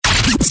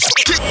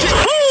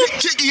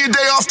your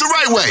day off the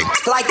right way.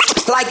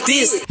 Like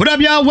this. What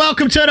up, y'all?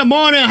 Welcome to the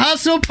Morning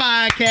Hustle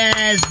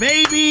Podcast,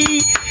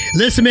 baby.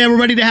 Listen, man, we're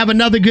ready to have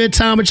another good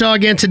time with y'all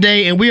again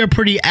today, and we are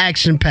pretty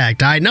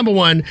action-packed, all right? Number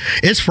one,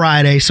 it's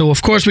Friday, so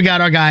of course we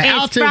got our guy,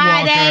 Alton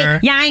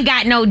Walker. Y'all ain't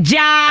got no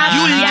job.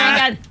 You ain't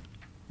got...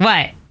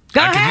 What?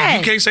 Go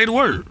ahead. You can't say the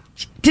word.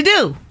 To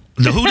do.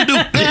 The who to do.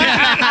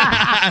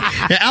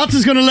 Yeah,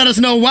 Alton's going to let us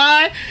know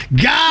why.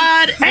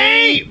 God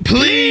ain't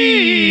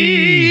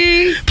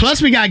pleased.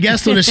 Plus, we got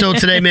guests on the show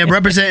today, man,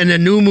 representing a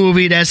new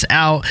movie that's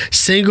out,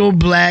 Single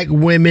Black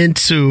Women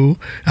 2.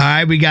 All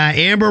right, we got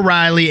Amber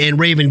Riley and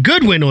Raven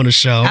Goodwin on the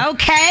show.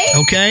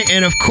 Okay.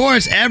 And of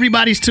course,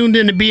 everybody's tuned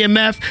in to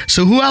BMF.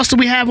 So who else do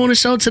we have on the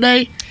show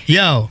today?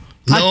 Yo,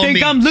 I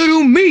think I'm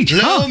Little Meech.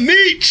 Little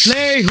Meech.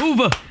 Slay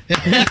Hoover.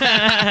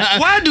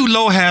 Why do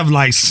Lo have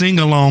like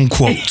sing-along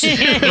quotes?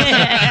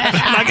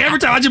 Like every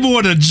time I just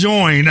want to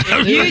join. You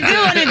do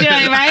want to join,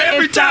 right?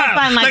 Every it's time. So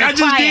fun, like I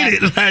just choir.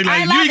 did it. Like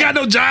you ain't got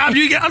no job.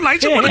 I'm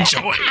like, you want to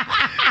join.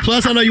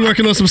 Plus, I know you're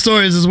working on some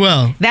stories as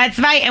well. That's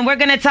right. And we're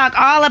going to talk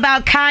all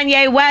about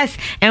Kanye West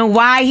and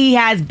why he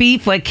has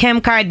beef with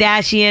Kim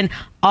Kardashian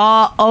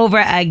all over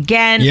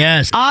again.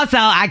 Yes. Also,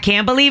 I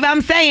can't believe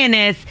I'm saying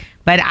this,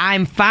 but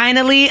I'm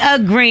finally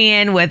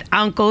agreeing with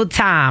Uncle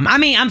Tom.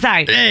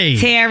 Hey.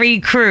 Terry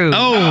Crews.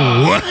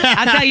 Oh.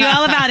 I'll tell you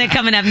all about it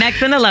coming up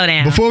next in the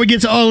Lowdown. Before we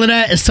get to all of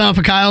that, it's time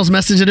for Kyle's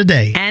message of the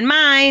day. And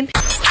mine.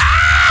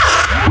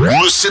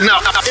 Listen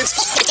up.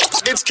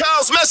 It's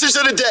Kyle's message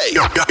of the day.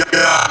 You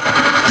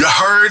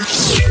heard?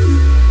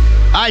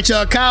 All right,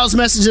 y'all. Kyle's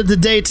message of the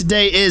day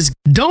today is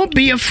don't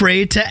be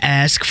afraid to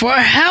ask for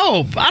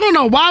help. I don't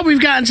know why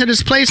we've gotten to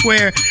this place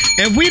where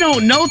if we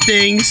don't know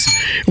things,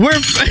 we're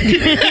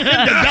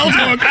the bell's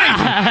going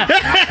crazy.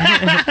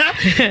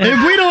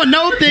 If we don't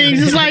know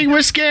things, it's like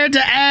we're scared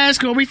to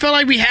ask, or we feel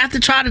like we have to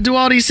try to do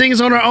all these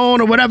things on our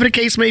own, or whatever the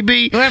case may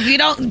be. Or if you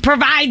don't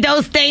provide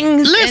those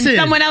things, and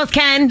someone else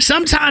can.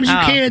 Sometimes you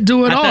can't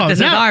do it I all. thought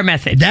this was our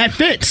message. That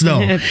fits,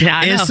 though.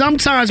 And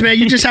sometimes, man,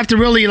 you just have to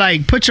really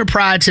like put your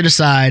pride to the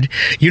side.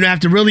 You have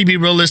to really be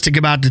realistic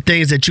about the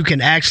things that you can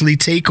actually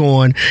take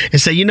on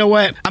and say, you know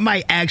what? I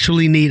might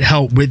actually need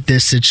help with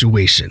this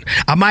situation.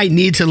 I might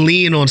need to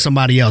lean on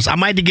somebody else. I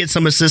might need to get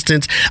some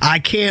assistance. I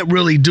can't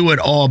really do it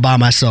all by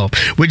myself.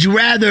 Would you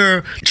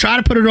rather try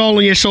to put it all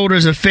on your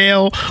shoulders and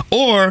fail,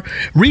 or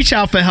reach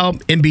out for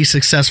help and be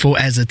successful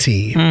as a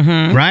team?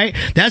 Mm-hmm. Right?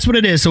 That's what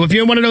it is. So if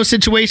you're in one of those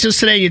situations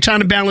today, you're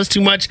trying to balance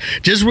too much,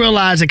 just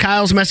realize that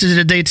Kyle's message of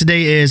the day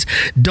today is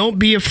don't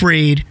be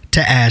afraid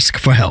to ask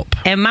for help.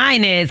 And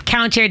mine is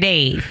count your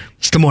days.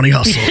 It's the Morning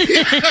Hustle.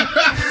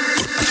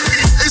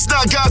 It's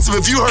not gossip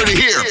if you heard it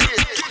here.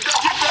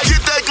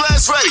 Get that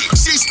glass ready.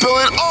 She's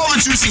spilling all the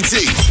juicy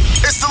tea.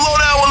 It's the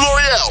Lowdown with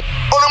L'Oreal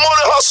on the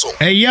Morning Hustle.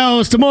 Hey, yo,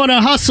 it's the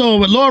Morning Hustle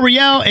with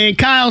L'Oreal and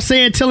Kyle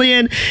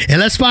Santillian. And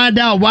let's find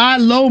out why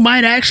Lo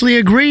might actually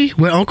agree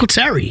with Uncle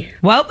Terry.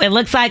 Well, it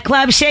looks like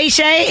Club Shay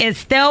is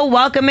still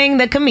welcoming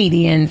the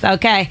comedians,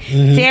 okay?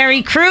 Mm-hmm.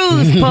 Terry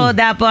Crews pulled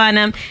up on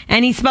him,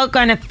 and he spoke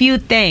on a few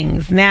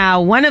things.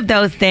 Now, one of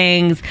those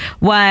things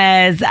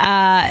was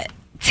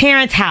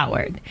Terrence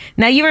Howard.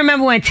 Now, you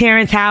remember when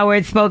Terrence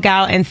Howard spoke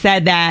out and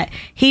said that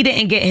he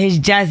didn't get his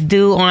just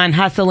due on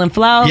Hustle and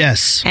Flow?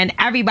 Yes. And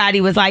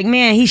everybody was like,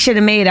 man, he should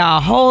have made a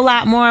whole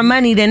lot more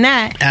money than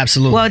that.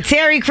 Absolutely. Well,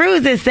 Terry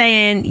Crews is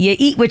saying you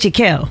eat what you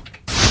kill.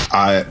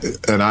 I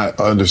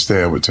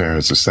understand what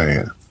Terrence is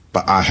saying,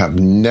 but I have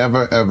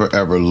never, ever,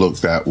 ever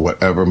looked at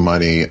whatever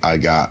money I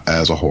got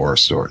as a horror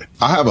story.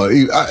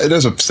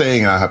 There's a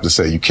saying I have to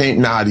say, you can't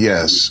nod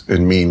yes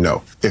and mean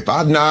no. If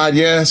I nod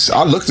yes,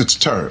 I looked at the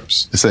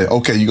terms and say,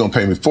 okay, you're going to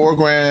pay me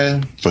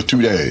 $4,000 for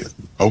 2 days.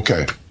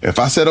 Okay. If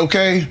I said,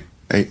 okay,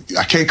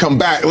 I can't come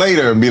back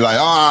later and be like,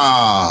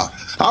 I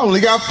only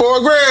got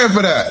 $4,000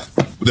 for that.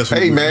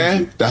 Hey,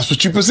 man, that's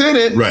what you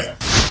presented. Right.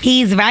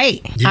 He's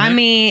right. Yeah. I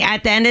mean,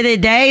 at the end of the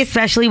day,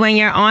 especially when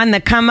you're on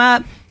the come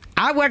up,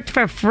 I worked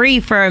for free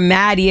for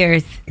mad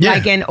years,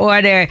 like in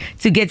order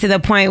to get to the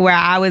point where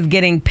I was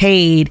getting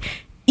paid.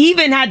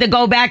 Even had to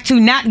go back to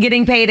not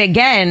getting paid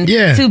again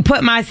to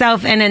put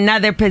myself in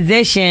another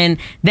position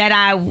that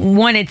I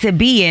wanted to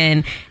be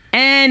in.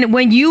 And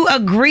when you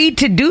agree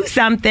to do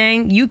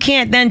something, you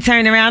can't then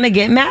turn around and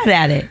get mad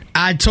at it.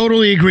 I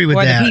totally agree with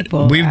that.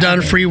 People, We've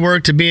done free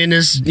work to be in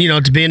this,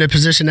 to be in the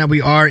position that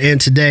we are in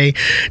today.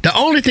 The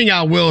only thing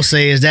I will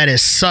say is that it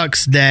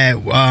sucks that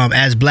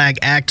as black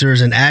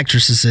actors and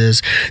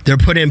actresses, they're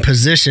put in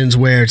positions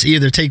where it's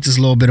either take this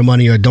little bit of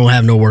money or don't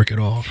have no work at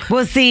all.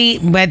 Well, see,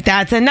 but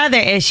that's another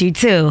issue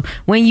too.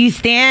 When you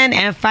stand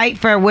and fight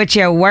for what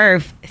you're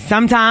worth,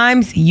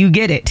 sometimes you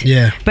get it.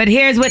 Yeah. But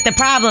here's what the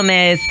problem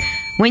is.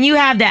 when you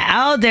have the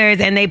elders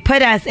and they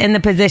put us in the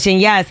position,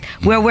 yes,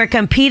 where we're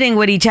competing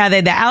with each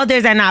other, the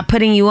elders are not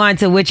putting you on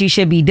to what you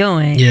should be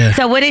doing. Yeah.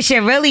 So what it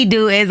should really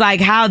do is like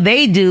how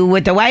they do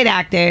with the white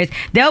actors.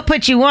 They'll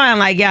put you on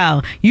like,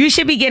 yo, you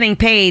should be getting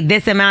paid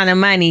this amount of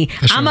money.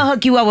 I'm going to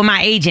hook you up with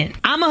my agent.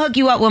 I'm going to hook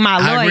you up with my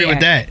lawyer. I agree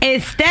with that.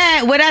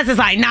 Instead, with us, it's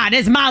like, nah,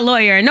 this is my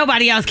lawyer.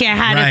 Nobody else can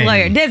have this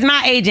lawyer. This is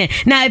my agent.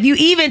 Now, if you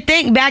even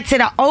think back to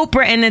the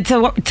Oprah and the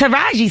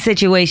Taraji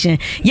situation,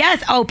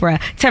 yes, Oprah,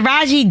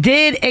 Taraji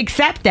did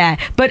accept that,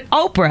 but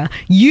Oprah,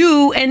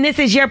 you, and this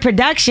is your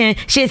production,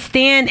 should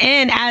stand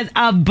in as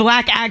a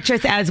black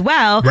actress as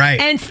well,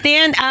 and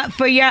stand up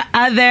for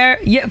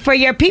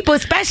your people,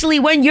 especially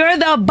when you're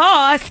the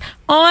boss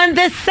on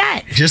the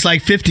set. Just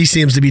like 50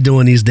 seems to be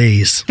doing these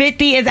days.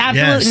 50 is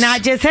absolutely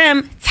not just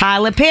him,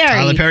 Tyler Perry.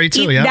 Tyler Perry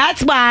too, yeah.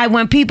 That's why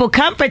when people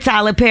come for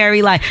Tyler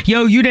Perry, like,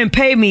 yo, you didn't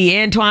pay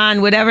me,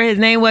 Antoine, whatever his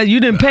name was,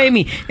 you didn't pay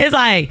me. It's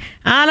like,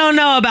 I don't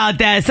know about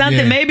that.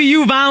 Something, maybe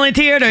you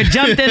volunteered or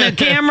jumped in a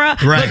camera.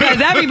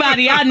 Because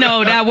everybody I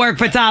know that worked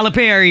for Tyler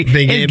Perry is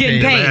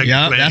getting paid.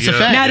 Yeah, that's a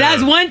fact. Now,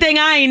 that's one thing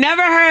I ain't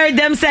never heard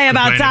them say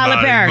about Tyler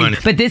Perry.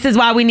 But this is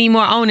why we need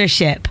more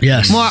ownership.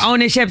 Yes. More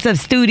ownerships of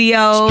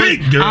studios,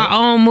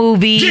 our own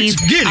movies,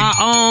 our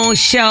own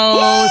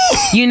shows.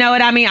 You know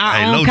what I mean?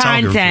 Our own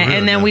content.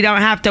 And then we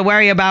don't have to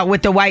worry about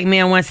what the white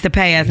man wants to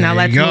pay us. Now,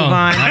 let's move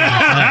on.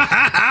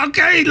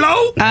 Okay,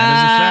 Lo.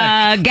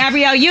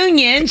 Gabrielle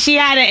Union, she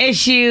had an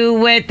issue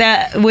with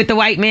the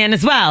white man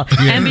as well.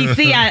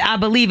 NBC, I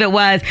believe it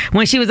was,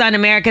 when she was on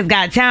America's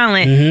Got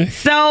Talent.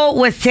 So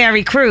was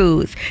Terry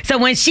Crews. So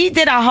when she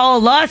did a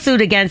whole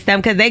lawsuit against them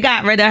because they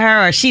got rid of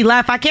her or she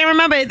left, I can't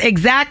remember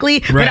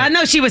exactly, but I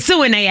know she was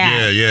suing their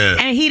ass.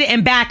 And he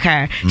didn't back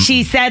her.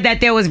 She said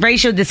that there was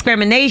racial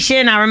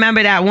discrimination. I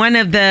remember that one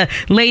of the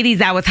ladies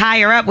that was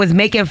higher up was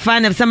making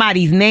fun of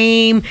somebody's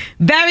name.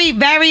 Very,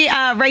 very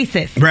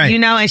racist. You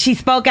know, and she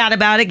spoke out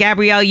about it,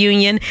 Gabrielle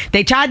Union.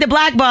 They tried to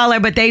blackball her,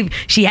 but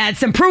she had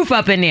some proof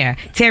up in there.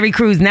 Terry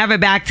Crews never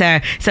backed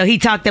her. So he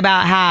talked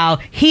about how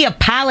he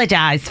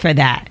apologized for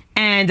that.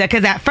 And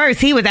because at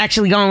first he was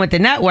actually going with the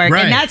network,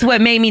 and that's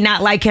what made me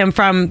not like him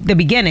from the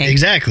beginning.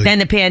 Exactly. Then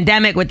the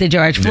pandemic with the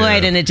George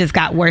Floyd, and it just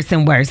got worse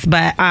and worse.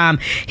 But I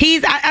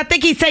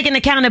think he's taking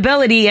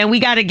accountability, and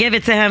we got to give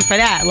it to him for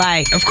that.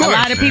 Like, of course, a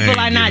lot of people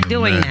are not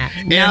doing that.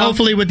 And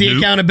hopefully, with the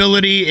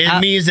accountability, it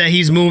means that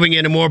he's moving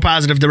in a more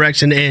positive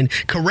direction and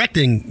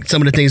correcting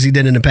some of the things he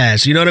did in the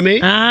past. You know what I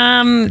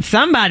mean?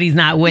 Somebody's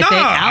not with it.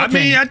 I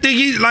mean, I think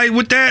he's like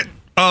with that.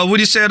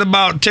 What he said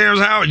about Terrence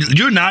Howard,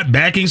 you're not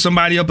backing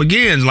somebody up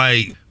again.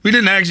 Like, we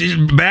didn't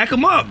actually back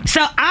him up.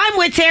 So I'm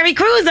with Terry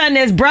Crews on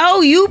this,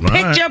 bro. You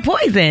picked your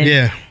poison.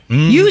 Yeah.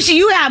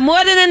 You have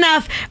more than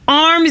enough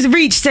arms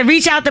reach to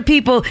reach out to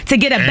people to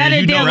get a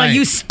better deal. Are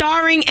you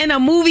starring in a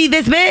movie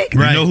this big? You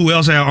know who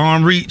else had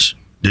arm reach?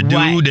 The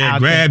dude that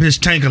grabbed his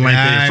tanker like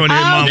that in front of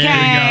his mom.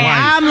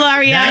 I'm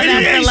L'Oreal.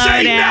 That's the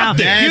lowdown.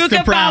 You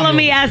can follow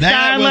me at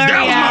Star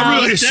L'Oreal.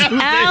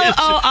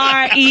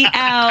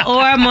 LOREL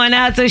or Morning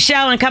Hustle Show.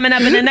 And coming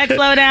up in the next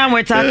lowdown,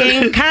 we're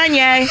talking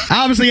Kanye.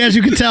 Obviously, as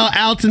you can tell,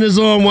 Alton is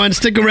on one.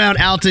 Stick around,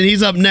 Alton.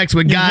 He's up next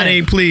with God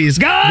Ain't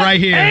Pleased. Right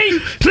here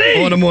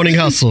on the Morning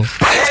Hustle.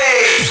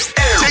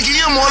 Taking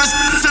your mornings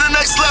to the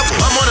next level.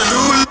 I'm on a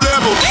new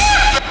level.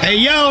 Hey,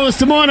 yo, it's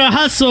the Morning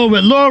Hustle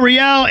with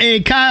L'Oreal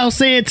and Kyle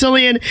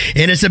Santillian,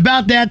 and it's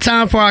about that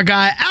time for our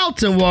guy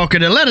Alton Walker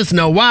to let us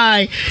know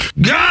why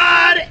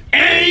God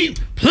ain't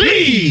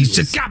pleased.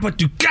 It'd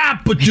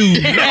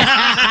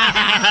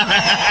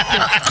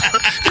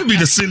be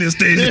the silliest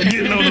thing to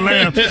get on the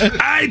laugh. All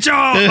right,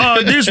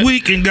 y'all. This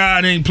week in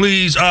God Ain't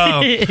Pleased,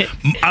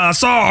 I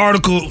saw an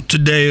article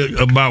today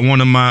about one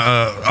of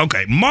my,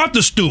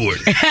 Martha Stewart.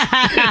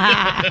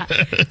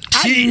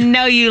 I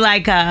know you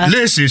like her.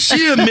 Listen,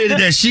 she admitted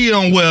that she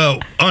don't wear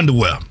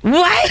underwear.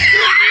 What?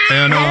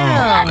 And,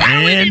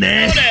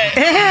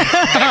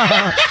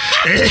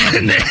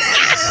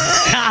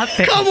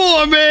 come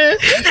on, man.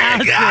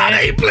 God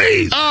ain't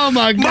pleased. Oh,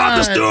 my God.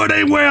 Martha Stewart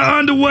ain't wearing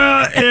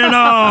underwear, and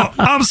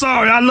I'm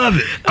sorry, I love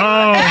it.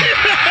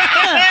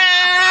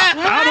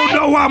 I don't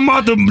know why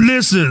Martha,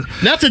 listen.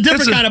 That's a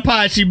different kind of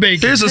pie she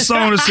baked. There's a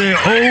song that said,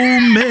 "Oh,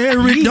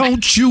 Mary,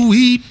 don't you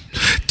eat.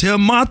 Tell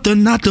Martha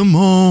not to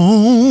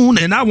moan."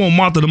 And I want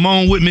Martha to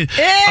moan with me. But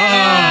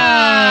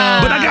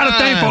I got a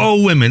thing for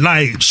old women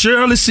like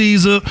Shirley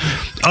Caesar,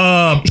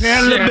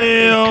 Patti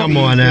LaBelle. Come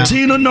on now.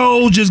 Tina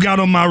Knowles just got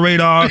on my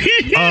radar.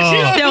 She's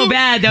still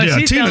bad, though. Yeah,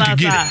 she's Tina still can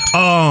get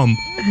outside. it.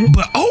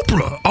 But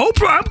Oprah,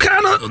 I'm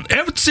kind of,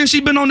 ever since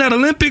she been on that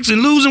Olympics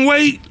and losing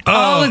weight.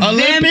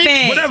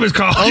 Olympics. Whatever it's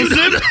called.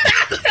 Whatever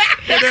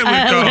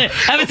it's called.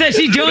 Ever since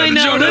she joined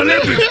the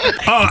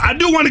Olympics. I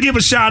do want to give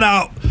a shout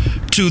out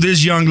to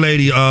this young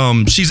lady.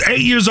 She's 8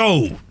 years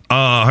old.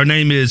 Her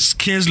name is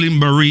Kinsley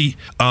Marie,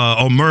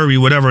 or Murray,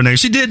 whatever her name.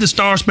 She did the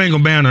Star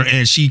Spangled Banner,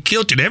 and she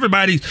killed it.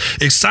 Everybody's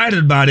excited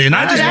about it. And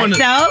I just want to...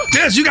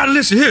 Yes, you got to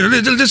listen. Here,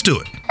 let's do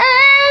it.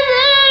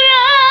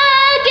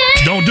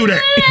 Don't do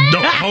that.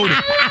 Don't hold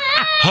it.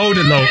 Hold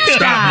it, Lo.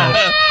 Stop,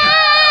 Lo.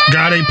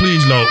 God ain't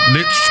pleased, Lo.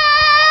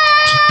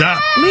 Stop.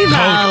 Leave her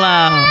Hold it.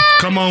 alone.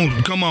 Come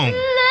on.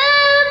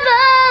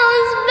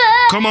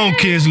 Come on,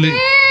 Kinsley.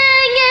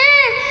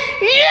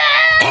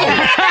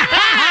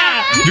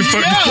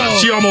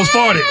 She almost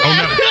farted. Oh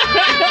no.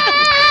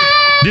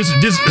 This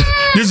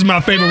is my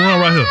favorite run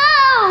right here.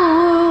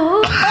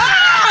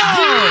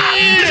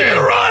 Yeah,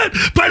 run.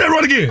 Play that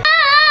run again.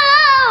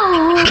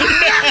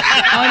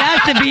 Oh,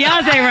 that's the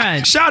Beyonce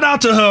run. Shout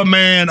out to her,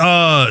 man.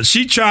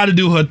 She tried to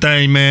do her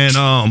thing, man.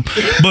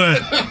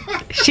 But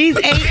she's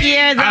 8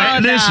 years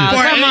old. Listen,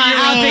 Come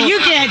on, Alton, you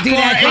can't do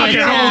that to a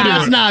child.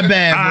 That's not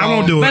bad, bro. I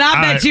won't do it. But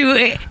I bet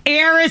you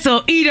Eris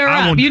will eat her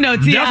up. You know,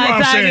 T.I. That's what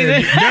I'm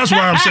saying. That's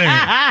what I'm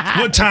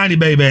saying. What Tiny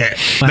Baby at?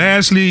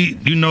 Lastly,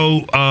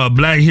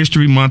 Black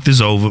History Month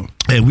is over,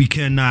 and we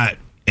cannot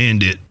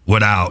end it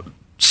without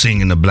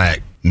singing the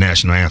Black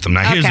National Anthem.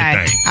 Now, here's the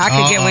thing. I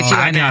can get with you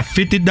I on that.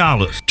 got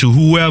 $50 to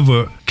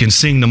whoever can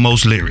sing the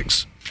most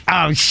lyrics.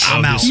 Oh, shit.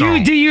 I'm out.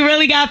 Do you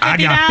really got $50? I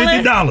got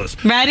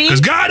 $50. Ready?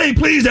 Because God ain't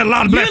pleased that a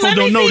lot of black folks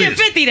don't know this. Let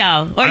me see your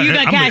 $50, though. Or you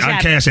got cash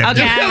app? Cash app.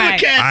 Okay, all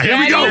right. Here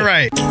we go.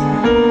 Right.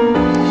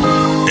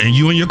 And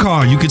you in your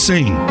car, you could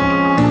sing.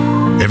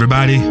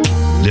 Everybody,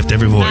 lift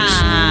every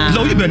voice.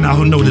 Lo, you better not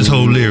know this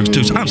whole lyrics,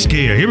 too. So I'm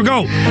scared. Here we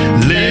go.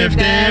 Lift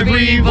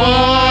every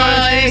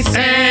voice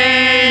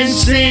and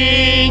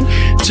sing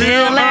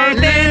till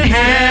earth and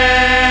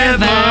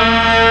heaven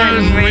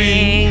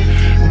ring.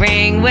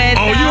 Ring with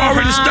Oh, you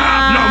already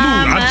stopped. No,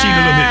 move. I'm cheating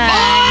a little bit.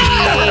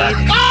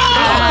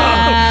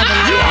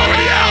 You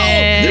already out.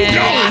 You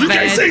go. You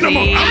can't sing no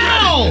more. I'm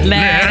ready.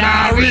 Let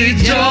our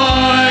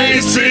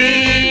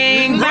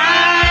rejoicing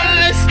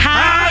rise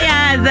high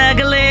as the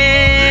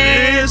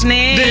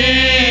glistening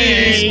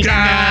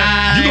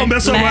sky. You gonna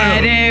mess up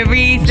right now.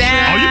 Every sound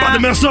Oh, you about to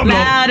mess up, Lo.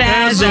 loud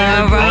as a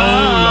Oh,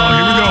 Lord.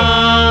 Here we go.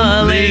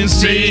 rolling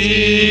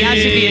sea. I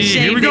should be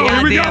ashamed. Here we go.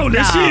 Here we go.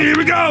 Let's see. Here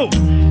we go.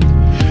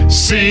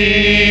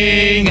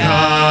 Sing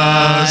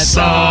a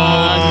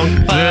song.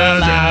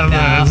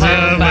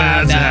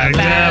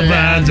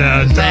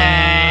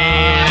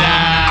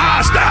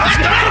 Stop.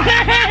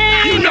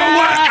 You know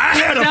what? I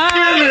had a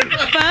feeling.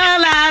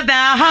 Full of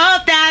the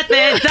hope that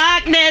the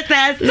darkness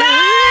has turned.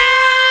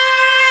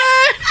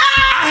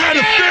 I had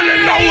a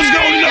feeling no one was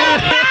gonna know.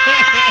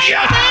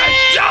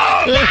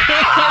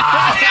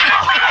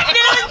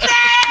 New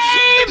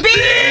day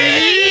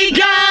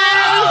begun.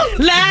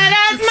 Let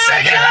us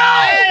march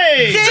on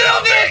till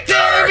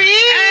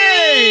victory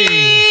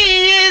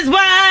is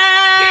won.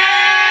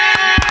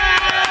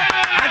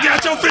 I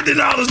got your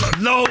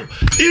 $50. No,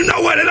 you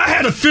know what? And I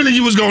had a feeling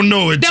you was gonna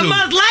know it The too.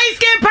 most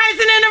light-skinned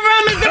person in the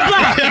room is the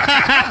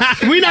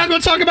black. We're not going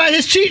to talk about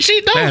his cheat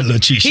sheet, though. That little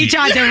cheat He sheet.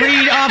 tried to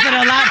read off of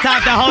the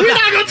laptop the whole We're time.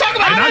 not going to talk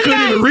about And I it.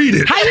 couldn't even read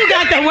it. How you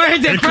got the words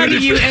in They front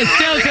of couldn't- you and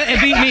still couldn't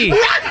beat me?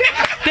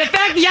 The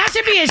fact y'all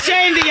should be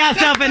ashamed of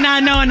yourself and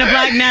not knowing the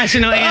Black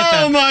National Oh,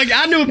 Anthem. my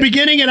God. I knew a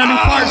beginning and I knew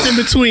parts in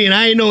between.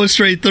 I ain't know it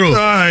straight through. All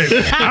right,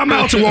 I'm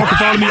Alton Walker.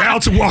 Follow me,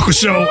 Alton Walker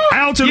Show.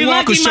 Alton You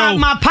Walker lucky Show.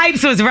 my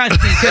pipes was rusty,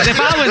 because if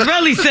I was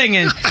really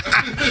singing.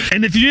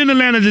 And if you're in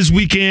Atlanta this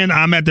weekend,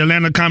 I'm at the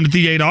Atlanta Comedy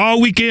Theater all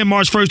weekend,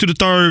 March 1st to the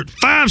 3rd.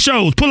 5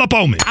 shows. Pull up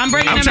on me. I'm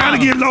bringing them trying out.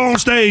 to get low on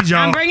stage, y'all.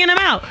 I'm bringing them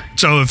out.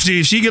 So if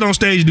she get on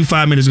stage, do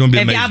 5 minutes, it's gonna be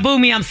If amazing. y'all boo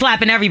me, I'm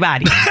slapping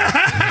everybody.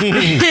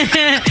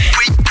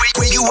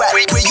 Where you at?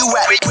 Where you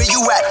at? Where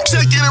you at?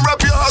 Check in and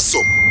rep your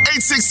hustle.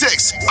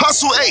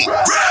 866-HUSTLE-8.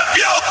 Rep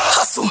your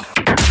hustle.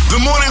 The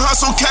Morning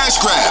Hustle Cash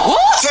Grab.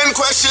 10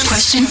 questions.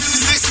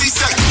 60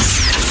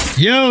 seconds.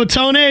 Yo,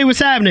 Tony, what's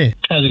happening?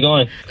 How's it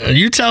going?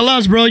 You tell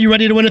us, bro. You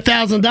ready to win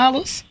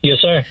 $1,000? Yes,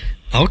 sir.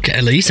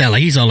 Okay, look, he sound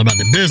like he's all about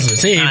the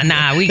business. He ain't-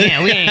 Nah, we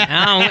can't. We ain't.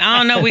 I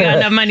don't know if we got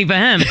enough money for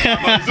him.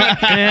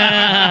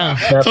 Yeah.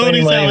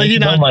 Tony sound like he's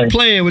not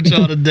playing with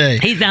y'all today.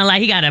 He sound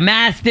like he got a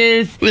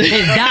master's,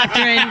 his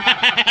doctrine.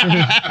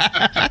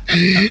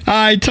 All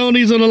right,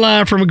 Tony's on the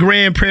line from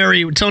Grand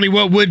Prairie. Tony,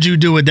 what would you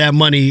do with that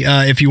money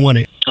if you won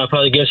it? I'll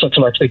probably give some to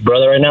my big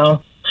brother right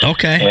now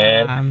Okay.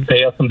 and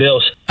pay up some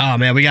bills. Oh,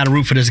 man, we got to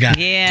root for this guy.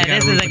 Yeah, We gotta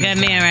this root is for a good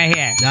this man right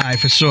here. All right,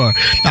 for sure. All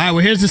right,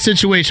 well, here's the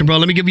situation, bro.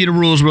 Let me give you the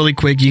rules really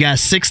quick. You got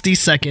 60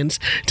 seconds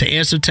to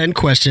answer 10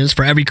 questions.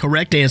 For every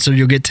correct answer,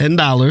 you'll get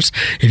 $10.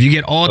 If you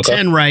get all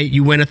 10 right,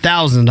 you win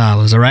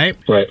 $1,000, all right?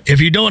 Right.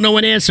 If you don't know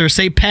an answer,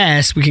 say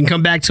pass. We can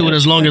come back to it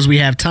as long as we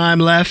have time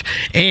left.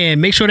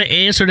 And make sure the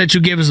answer that you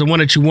give is the one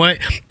that you want,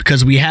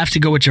 because we have to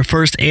go with your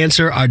first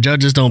answer. Our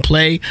judges don't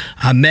play.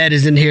 Ahmed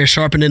is in here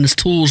sharpening his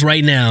tools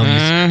right now.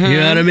 You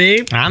know what I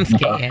mean? I'm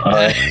scared.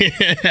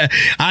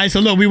 All right, so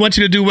look, we want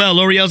you to do well.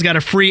 L'Oreal's got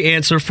a free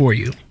answer for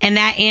you. And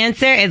that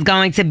answer is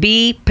going to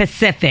be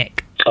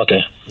Pacific.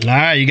 Okay. All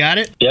right, you got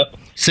it? Yep.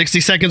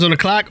 60 seconds on the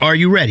clock. Are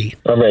you ready?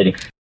 I'm ready.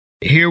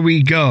 Here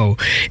we go.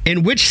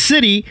 In which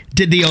city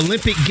did the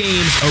Olympic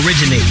Games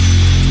originate?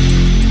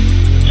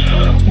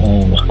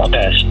 I'll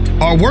pass.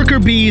 Are worker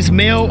bees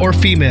male or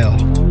female?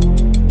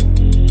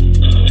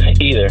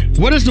 Either.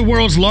 What is the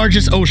world's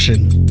largest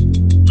ocean?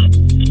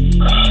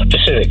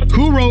 Pacific.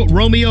 Who wrote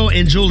Romeo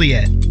and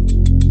Juliet?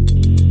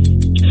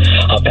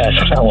 I'll pass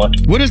on that one.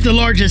 What is the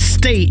largest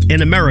state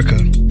in America?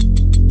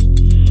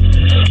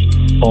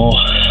 Oh,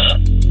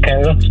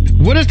 Canada.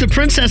 What is the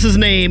princess's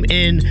name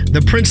in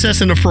The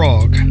Princess and the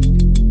Frog?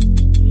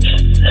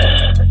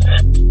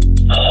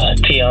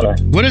 Tiana.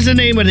 What is the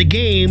name of the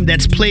game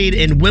that's played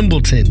in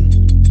Wimbledon?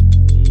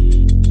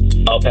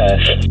 I'll pass.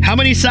 How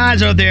many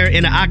sides are there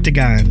in an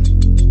octagon?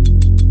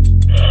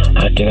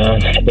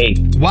 Octagon.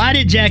 8. Why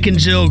did Jack and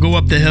Jill go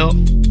up the hill?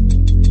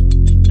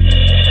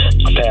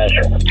 Pass.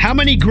 How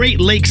many Great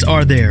Lakes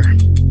are there?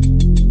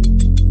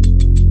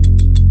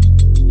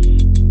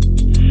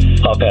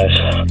 I'll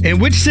pass. In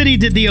which city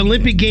did the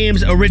Olympic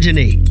Games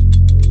originate?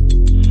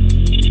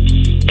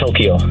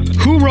 Tokyo.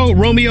 Who wrote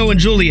Romeo and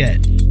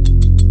Juliet?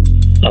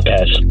 I'll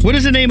pass. What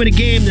is the name of the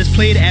game that's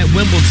played at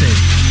Wimbledon?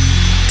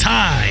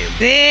 Time.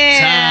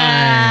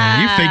 Yeah.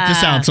 Time. You faked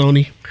this out,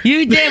 Tony.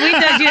 You did. We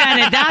thought you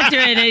had a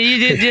doctorate and you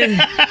just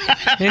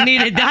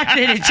need a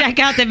doctor to check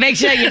out to make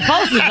sure your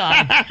pulse is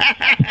on.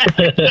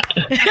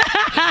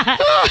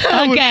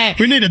 Okay.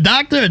 We need a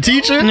doctor, a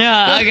teacher?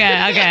 No,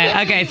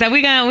 okay. So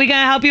we're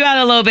gonna help you out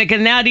a little bit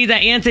because now these are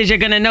answers you're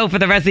gonna know for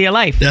the rest of your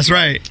life. That's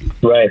right.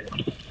 Right.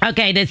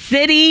 Okay, the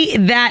city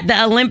that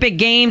the Olympic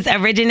Games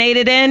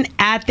originated in,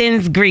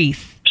 Athens,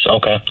 Greece.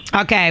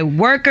 Okay,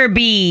 worker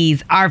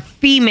bees are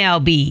female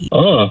bees.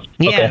 Oh, okay.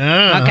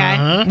 Yeah,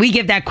 okay. We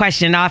give that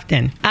question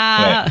often.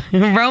 Right.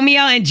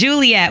 Romeo and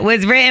Juliet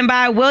was written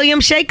by William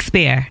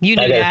Shakespeare. You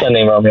knew I got that? a son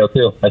named Romeo,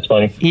 too. That's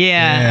funny.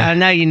 Yeah, I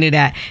know you knew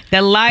that.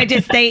 The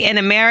largest state in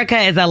America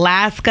is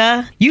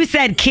Alaska. You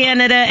said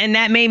Canada, and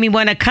that made me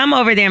want to come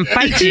over there and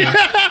fight you.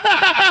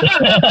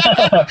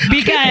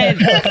 Because,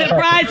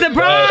 surprise,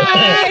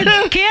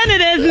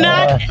 Canada is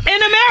not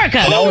in America.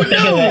 I was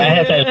thinking that I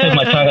had to put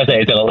my tongue out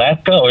there. Is it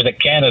Alaska or is it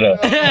Canada?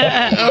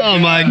 Oh,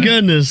 my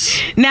goodness.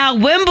 Now,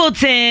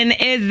 Wimbledon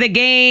is the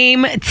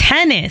game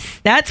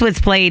tennis. That's what's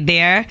played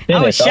there.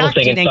 I was shocked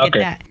you didn't get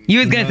that. You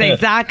was going to say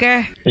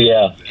soccer?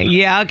 Yeah.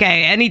 Yeah,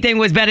 okay. Anything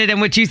was better than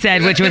what you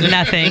said, which was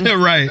nothing.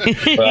 Right.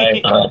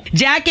 Right.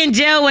 Jack and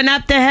Jill went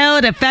up the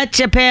hill to fetch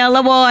a pail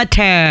of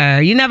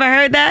water. You never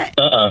heard that?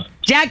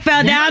 Jack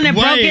fell down and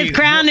broke his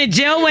crown and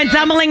Jill went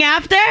tumbling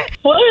after?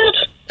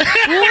 What?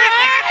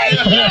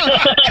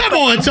 Come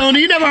on,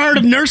 Tony. You never heard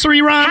of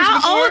nursery rhymes before?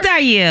 How old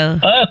are you?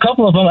 A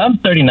couple of them. I'm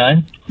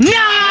 39.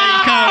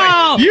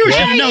 No! You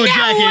should know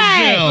Jack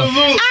and Jill.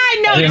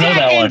 I know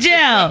Jack and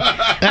Jill.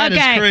 That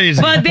is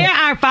crazy. Well, there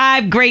are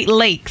 5 Great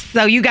Lakes.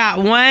 So you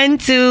got 1,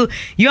 2.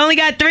 You only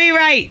got 3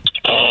 right.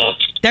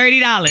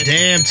 $30.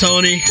 Damn,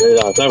 Tony.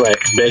 All right.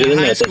 Better than In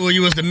high nothing. school,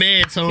 you was the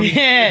man, Tony.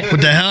 Yeah.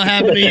 What the hell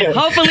happened to you?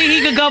 Hopefully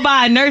he could go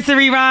buy a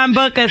nursery rhyme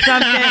book or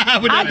something.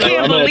 I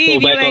can't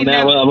believe you ain't I'm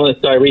never. going to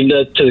start reading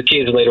that to the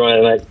kids later on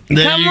tonight.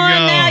 There Come you on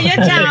go. now, your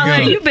There you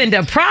child, go. you've been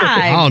deprived.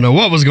 I don't know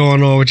what was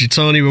going on with you,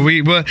 Tony,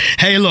 but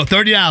hey, look,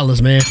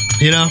 $30, man.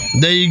 You know,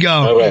 there you go.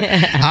 All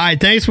right. All right,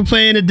 thanks for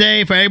playing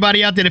today. For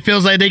everybody out there that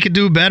feels like they could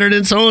do better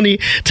than Tony,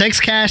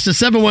 text cash to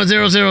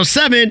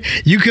 71007.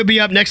 You could be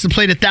up next to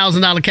play the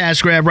 $1,000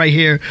 cash grab right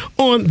here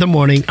on the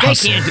Morning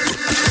Hustle.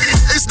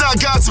 It's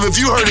not gossip if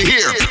you heard it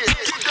here.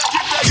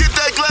 Get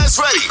that glass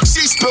ready.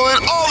 She's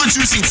spilling all the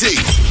juicy tea.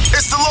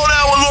 It's the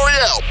Lowdown with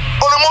L'Oreal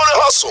on the Morning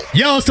Hustle.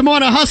 Yo, it's the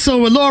Morning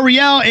Hustle with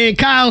L'Oreal and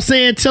Kyle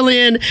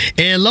Santillian.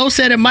 And Lo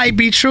said it might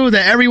be true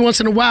that every once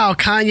in a while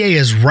Kanye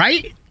is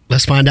right.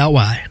 Let's find out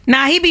why.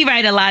 Nah, he be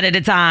right a lot of the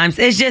times.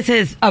 It's just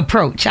his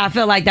approach. I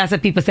feel like that's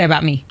what people say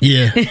about me.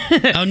 Yeah.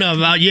 Oh, no,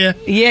 yeah.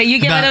 Yeah, you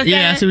get what I'm saying?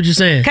 Yeah, I see what you're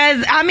saying.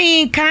 Because, I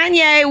mean,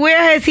 Kanye, where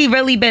has he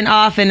really been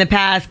off in the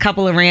past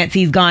couple of rants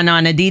he's gone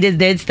on? Adidas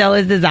did steal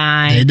his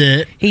design. They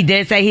did. He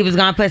did say he was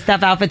going to put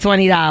stuff out for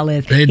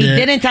 $20. They He did.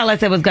 didn't tell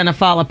us it was going to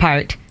fall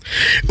apart.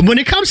 When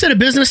it comes to the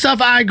business stuff,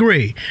 I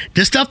agree.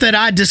 The stuff that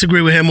I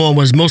disagree with him on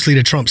was mostly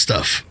the Trump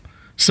stuff.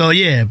 So,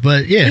 yeah,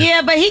 but yeah.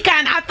 Yeah, but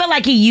I feel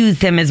like he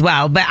used him as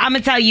well. But I'm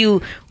going to tell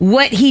you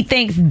what he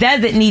thinks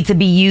doesn't need to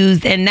be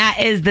used, and that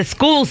is the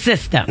school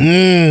system.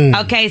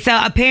 Okay, so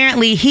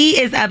apparently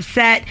he is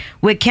upset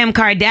with Kim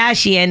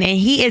Kardashian, and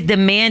he is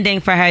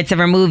demanding for her to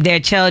remove their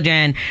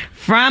children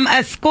from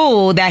a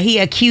school that he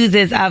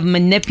accuses of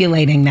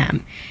manipulating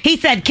them. He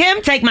said,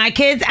 Kim, take my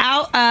kids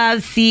out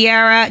of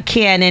Sierra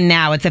Canyon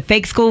now. It's a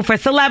fake school for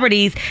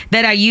celebrities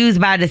that are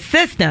used by the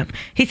system.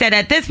 He said,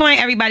 at this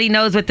point, everybody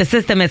knows what the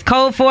system is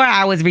code for.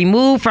 I was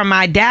removed from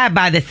my dad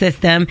by the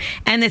system,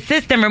 and the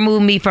system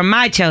removed me from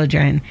my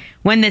children.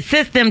 When the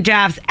system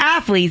drafts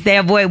athletes, they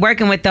avoid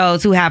working with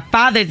those who have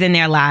fathers in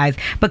their lives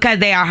because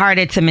they are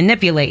harder to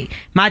manipulate.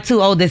 My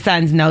 2 oldest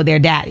sons know their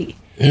daddy.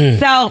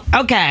 So,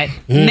 okay,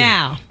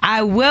 now,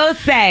 I will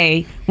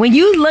say, when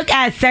you look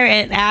at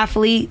certain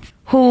athletes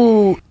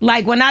who,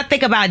 like, when I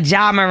think about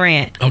Ja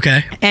Morant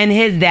and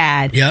his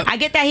dad, I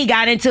get that he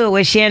got into it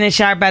with Shannon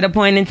Sharp at a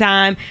point in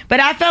time, but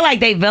I feel like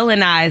they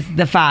villainized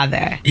the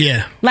father.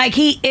 Yeah. Like,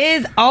 he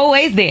is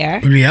always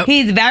there. Yep.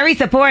 He's very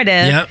supportive.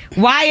 Yep.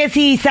 Why is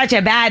he such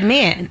a bad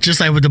man? Just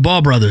like with the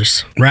Ball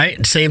brothers,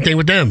 right? Same thing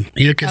with them.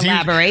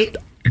 Elaborate.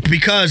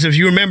 Because if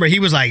you remember, he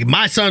was like,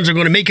 my sons are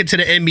going to make it to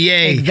the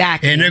NBA.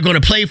 Exactly. And they're going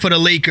to play for the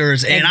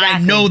Lakers. And I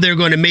know they're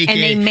going to make it.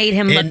 And they made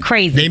him look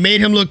crazy. They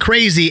made him look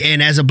crazy.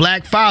 And as a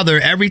black father,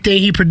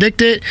 everything he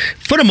predicted,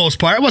 for the most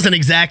part, it wasn't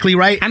exactly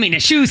right. I mean, the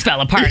shoes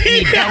fell apart and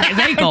he broke his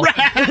ankle.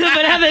 Right.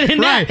 But other than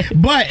that.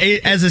 But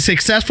as a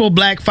successful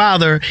black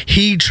father,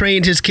 he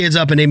trained his kids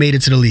up and they made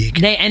it to the league.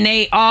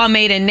 They all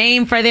made a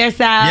name for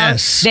themselves.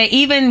 Yes. They,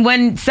 even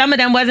when some of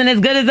them wasn't as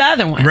good as the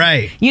other ones.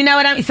 Right. You know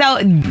what I mean?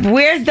 So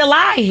where's the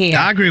lie here?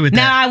 I agree with that.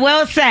 Now, I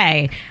will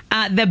say,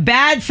 the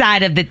bad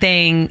side of the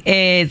thing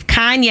is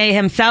Kanye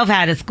himself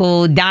had a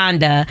school,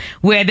 Donda,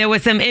 where there were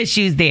some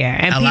issues there.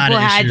 And people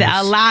had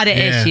a lot of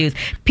issues.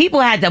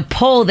 People had to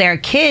pull their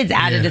kids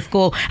out of the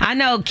school. I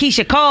know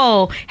Keisha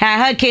Cole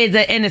had her kids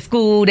in a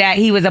school that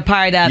he was a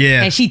part of.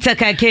 Yeah. And she took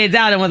her kids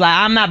out and was like,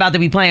 I'm not about to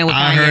be playing with Kanye.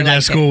 I heard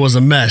that school was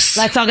a mess.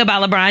 Let's talk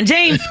about LeBron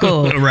James'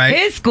 school. Right.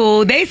 His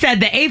school, they said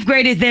the 8th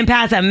graders didn't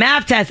pass a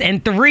math test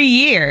in 3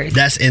 years.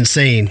 That's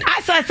insane.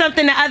 I saw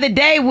something the other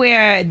day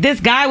where this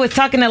guy was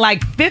talking to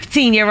like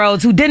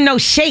 15-year-olds who didn't know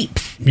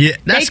shapes. Yeah,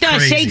 that's They thought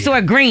crazy. shapes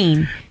were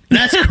green.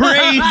 That's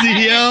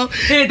crazy, yo.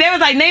 They was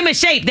like, name a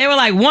shape. They were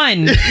like,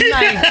 1.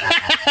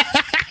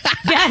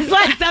 That's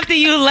like something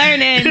you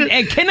learn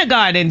in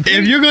kindergarten.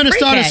 If you're going to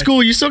start a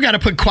school, you still got to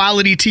put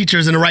quality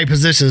teachers in the right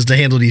positions to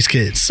handle these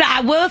kids. So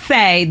I will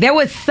say, there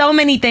was so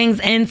many things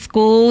in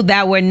school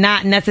that were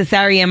not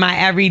necessary in my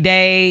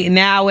everyday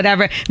now,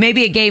 whatever.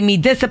 Maybe it gave me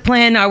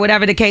discipline or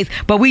whatever the case,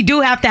 but we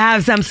do have to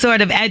have some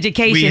sort of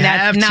education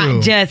that's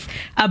not just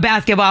a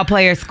basketball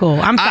player school.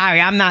 I'm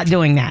sorry, I'm not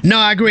doing that. No,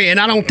 I agree. And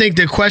I don't think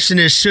the question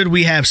is, should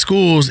we have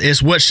schools?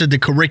 It's what should the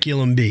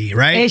curriculum be,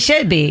 right? It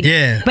should be.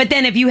 Yeah. But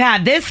then if you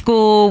have this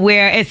school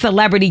where it's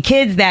celebrity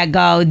kids that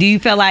go, do you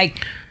feel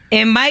like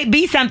it might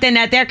be something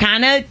that they're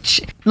kind of,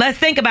 let's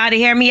think about it,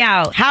 hear me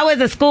out. How is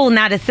a school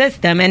not a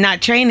system and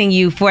not training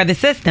you for the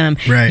system?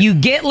 Right. You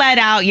get let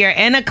out, you're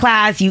in a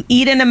class, you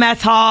eat in the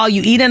mess hall,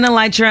 you eat in the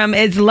lunchroom.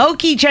 It's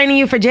low-key training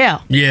you for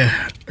jail.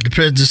 Yeah.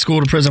 The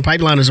school-to-prison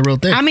pipeline is a real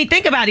thing. I mean,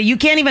 think about it. You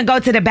can't even go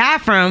to the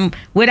bathroom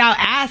without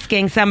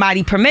asking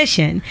somebody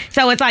permission.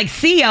 So it's like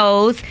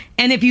COs,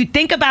 and if you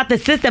think about the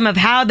system of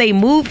how they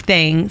move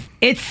things,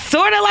 it's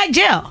sort of like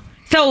jail.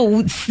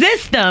 So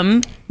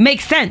system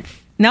makes sense.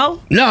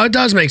 No? No, it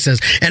does make sense.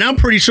 And I'm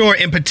pretty sure,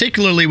 and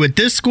particularly with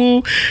this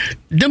school,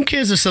 them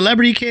kids are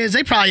celebrity kids.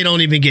 They probably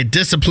don't even get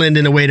disciplined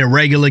in the way that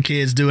regular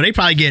kids do. They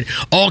probably get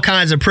all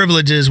kinds of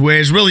privileges where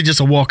it's really just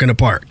a walk in the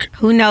park.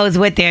 Who knows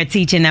what they're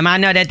teaching them? I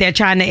know that they're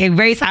trying to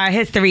erase our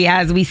history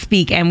as we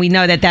speak, and we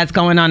know that that's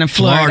going on in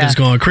Florida. Florida's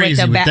going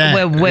crazy with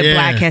that. With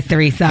Black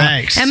history. So.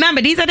 Thanks. And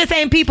remember, these are the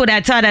same people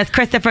that taught us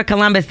Christopher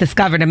Columbus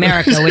discovered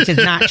America, which is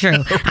not true.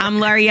 I'm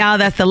L'Oreal.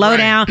 That's the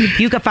lowdown. Right.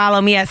 You can follow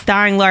me at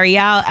Starring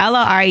L'Oreal,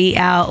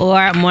 L'Orel,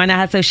 or Morning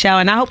Hustle Show.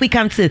 And I hope we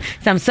come to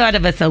some sort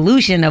of a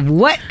solution of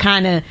what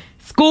kind of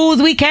schools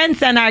we can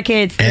send our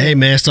kids to. Hey,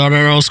 man, starting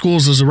our own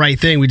schools is the right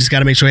thing. We just got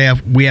to make sure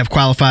we have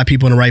qualified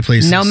people in the right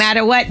places. No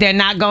matter what, they're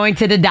not going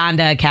to the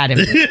Donda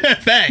Academy.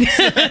 Thanks.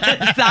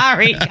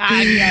 Sorry,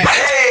 Kanye.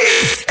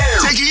 Hey,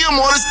 taking your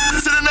mornings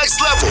to the next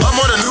level. I'm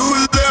on a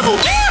new level.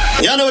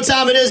 Y'all know what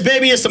time it is,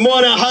 baby. It's the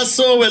Morning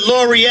Hustle with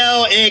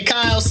L'Oreal and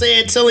Kyle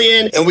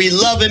Santillian. And we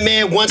love it,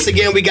 man. Once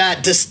again, we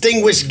got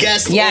distinguished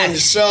guests on the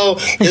show.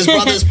 This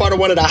brother is part of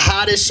one of the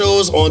hottest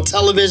shows on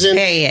television.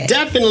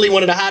 Definitely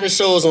one of the hottest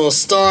shows on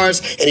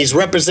Stars. And he's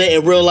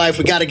representing real life.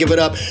 We got to give it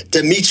up.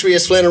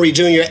 Demetrius Flannery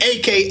Jr.,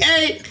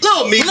 a.k.a.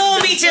 Lil Meech.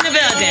 Lil Meech in the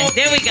building.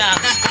 There we go.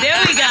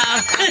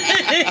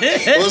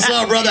 What's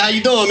up, brother? How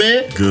you doing,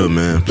 man? Good,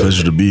 man.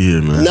 Pleasure to be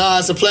here, man. No,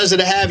 it's a pleasure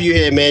to have you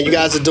here, man. You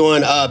guys are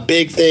doing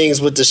big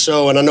things with the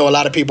show. And I know a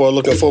lot of people are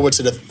looking forward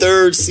to the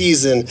 3rd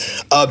season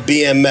of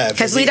BMF.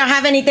 Because we don't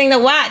have anything to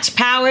watch.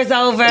 Power's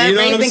over. You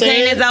know Raising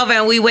Cain is over.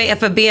 And we waiting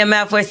for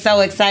BMF. We're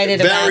so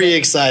excited about it. Very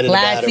excited about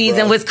it, Last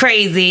season was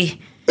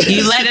crazy.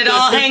 You let it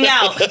all hang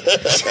out.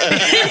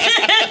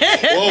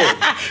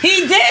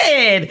 He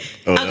did.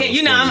 Oh, okay,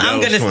 you know, I'm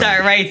going to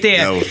start right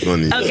there. That was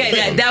funny.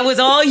 Okay, that was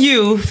all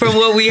you from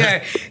what we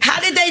heard.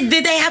 How did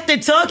they have to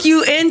talk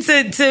you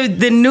into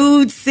the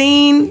nude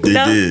scene?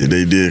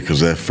 They did,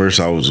 because at first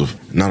I was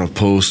not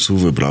opposed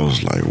to it, but I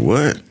was like,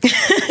 what?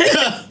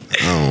 I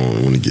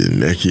don't want to get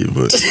naked,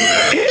 but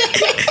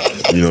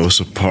you know, it's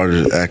a part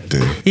of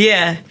acting.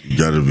 Yeah. You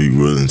got to be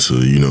willing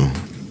to,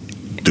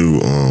 do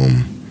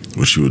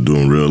what you would do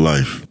in real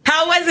life.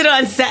 How was it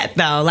on set,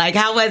 though? Like,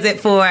 how was it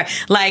for,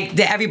 like,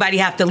 did everybody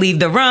have to leave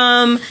the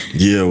room?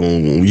 Yeah,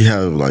 when we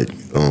have, like,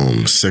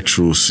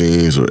 sexual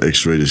scenes or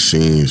X-rated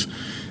scenes,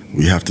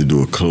 we have to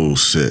do a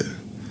closed set.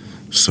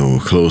 So a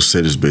closed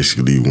set is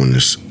basically when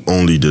it's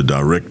only the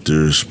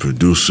directors,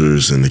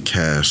 producers, and the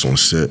cast on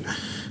set.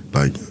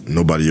 Like,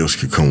 nobody else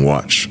could come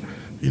watch.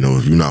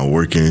 If you're not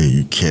working,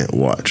 you can't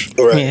watch.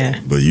 Right. Yeah.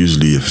 But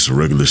usually, if it's a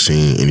regular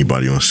scene,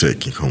 anybody on set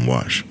can come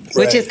watch.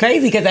 Which is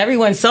crazy because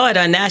everyone saw it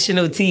on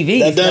national TV.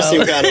 That does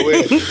seem kind of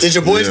weird. Did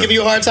your boys give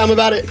you a hard time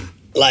about it?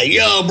 Like,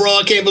 yo, bro,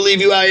 I can't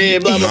believe you out here,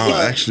 blah, blah,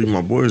 blah. Actually,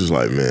 my boys is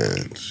like,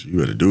 man, you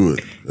got to do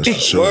it. That's the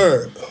show.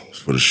 Word. It's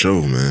for the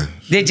show, man.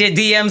 Did your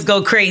DMs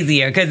go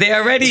crazier? Because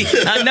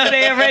I know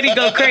they already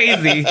go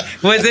crazy.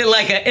 Was it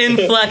like an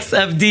influx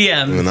of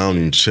DMs? Man, I don't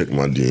even check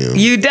my DMs.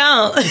 You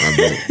don't? I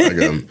don't. I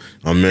got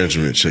my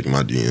management check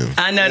my DMs.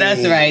 I know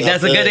that's right.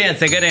 That's a good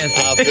answer. Good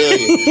answer. I feel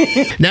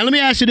you. Now, let me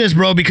ask you this,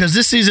 bro, because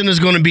this season is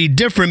going to be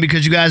different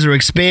because you guys are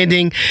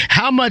expanding.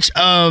 How much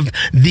of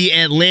the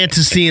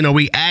Atlanta scene are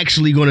we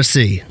actually going to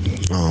see?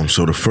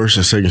 So the first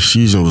and second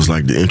season was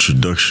like the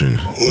introduction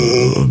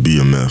of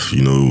BMF.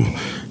 You know,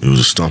 it was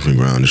a stomping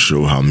ground to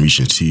show how Meech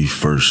and T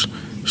first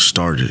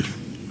started.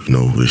 You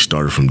know, they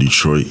started from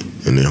Detroit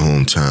in their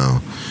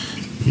hometown.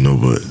 You know,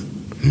 but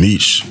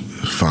Meech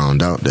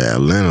found out that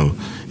Atlanta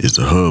is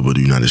the hub of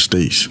the United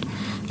States.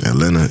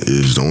 Atlanta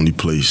is the only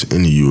place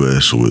in the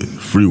U.S. with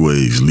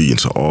freeways leading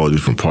to all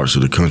different parts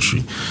of the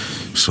country.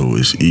 So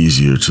it's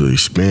easier to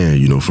expand,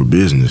 you know, for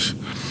business.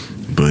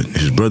 But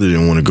his brother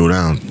didn't want to go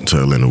down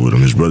to Atlanta with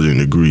him. His brother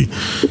didn't agree.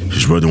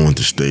 His brother wanted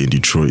to stay in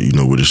Detroit, you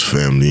know, with his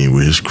family and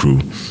with his crew,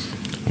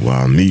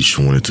 while Meech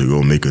wanted to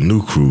go make a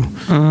new crew.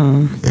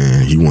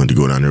 And he wanted to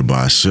go down there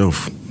by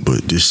himself.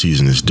 But this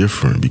season is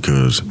different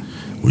because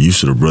we're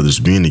used to the brothers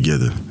being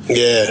together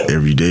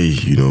every day,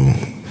 you know,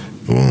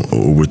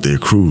 or with their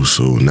crew.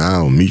 So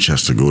now Meech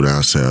has to go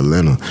down to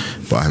Atlanta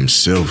by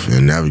himself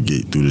and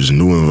navigate through this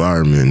new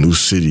environment, new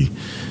city,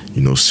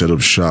 you know, set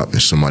up shop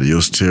in somebody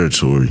else's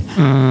territory.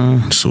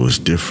 So it's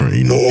different,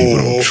 you know, people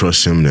don't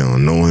trust him, they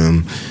don't know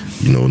him.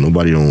 You know,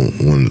 nobody don't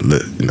want to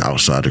let an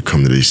outsider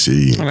come to their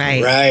city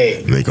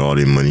and make all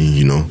their money,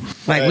 you know.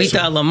 Like, we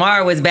thought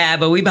Lamar was bad,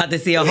 but we about to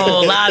see a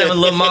whole lot of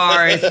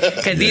Lamars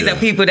because these are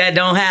people that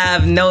don't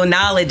have no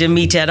knowledge of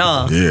Meech at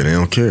all. Yeah, they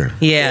don't care.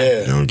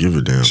 They don't give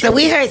a damn. So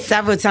we heard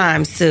several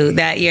times, too,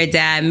 that your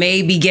dad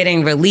may be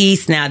getting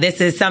released now.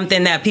 This is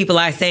something that people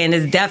are saying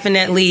is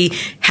definitely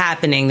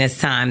happening this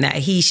time, that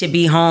he should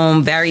be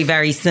home very,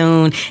 very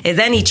soon. Is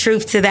any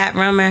truth to that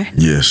rumor?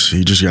 Yes,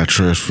 he just got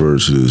transferred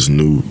to this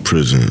new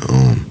prison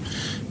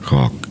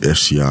called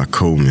FCI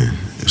Coleman.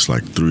 It's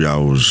like 3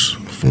 hours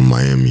from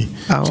Miami.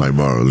 It's like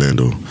by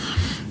Orlando.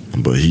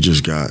 But he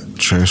just got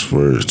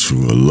transferred to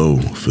a low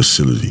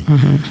facility.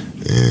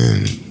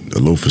 And the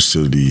low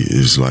facility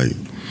is like,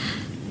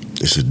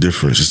 it's a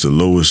difference. It's the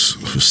lowest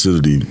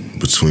facility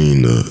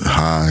between the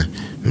high,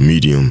 the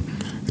medium,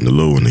 and the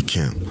low in the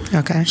camp.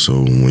 Okay.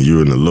 So when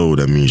you're in the low,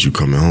 that means you're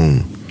coming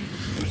home.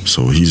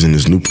 So he's in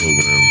this new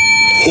program.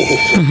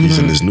 He's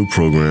in this new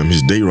program.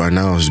 His date right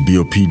now, his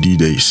BOPD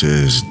date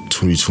says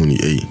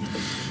 2028.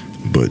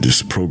 But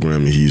this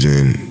program that he's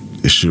in,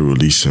 it should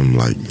release him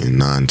like in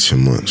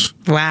 9-10 months.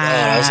 Wow.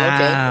 That's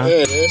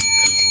okay.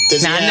 Yeah,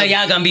 now, I know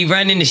y'all gonna be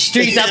running the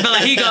streets. I feel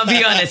like he gonna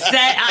be on the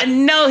set. I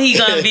know he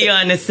gonna be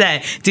on the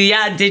set.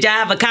 Did y'all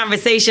have a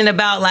conversation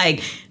about,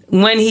 like,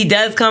 when he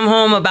does come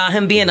home, about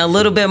him being a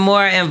little bit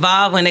more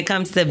involved when it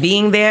comes to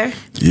being there?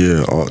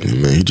 Yeah,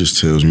 man, he just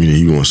tells me that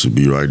he wants to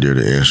be right there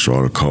to answer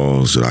all the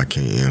calls that I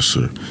can't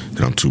answer,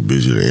 that I'm too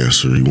busy to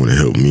answer. He want to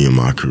help me in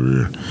my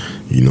career,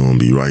 you know, and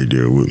be right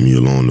there with me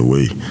along the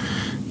way.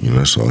 You know,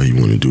 that's all he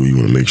want to do. He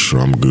want to make sure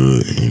I'm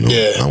good, you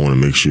know. I want to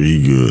make sure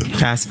he good.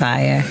 That's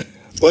fire.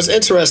 What's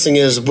interesting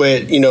is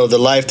with, you know, the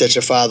life that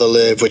your father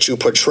lived, with you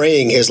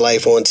portraying his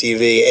life on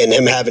TV and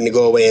him having to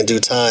go away and do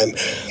time,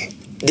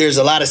 there's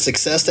a lot of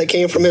success that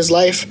came from his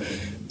life,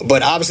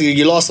 but obviously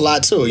you lost a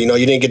lot too. You know,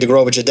 you didn't get to grow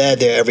up with your dad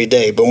there every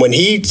day. But when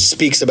he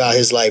speaks about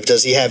his life,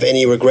 does he have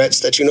any regrets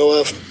that you know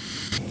of?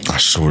 I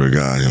swear to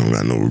God, he don't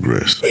got no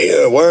regrets.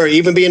 Yeah, word.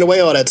 Even being away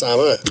all that time,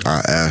 huh?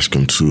 I asked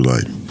him too,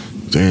 like,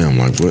 damn,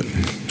 like, what?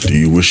 Do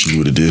you wish you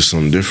would have did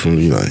something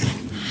differently? Like,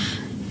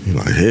 he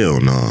like,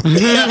 hell no. Nah.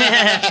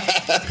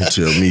 He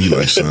tell me, he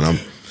like, son,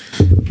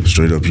 I'm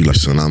straight up. He like,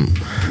 son,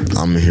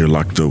 I'm in here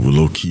locked up with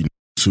low key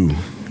too.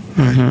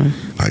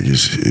 Like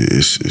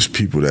it's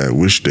people that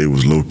wish they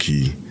was low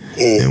key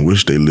and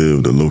wish they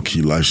lived a low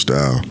key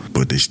lifestyle,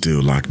 but they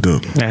still locked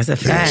up. That's a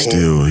fact. And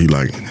still, he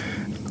like,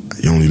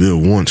 you only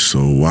live once, so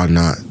why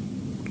not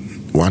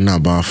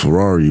buy a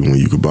Ferrari when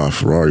you could buy a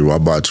Ferrari? Why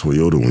buy a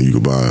Toyota when you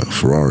could buy a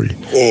Ferrari?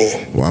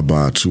 Why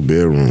buy a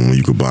 2-bedroom when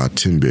you could buy a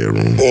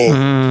 10-bedroom? You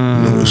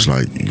know, it's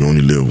like you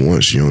only live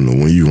once. You don't know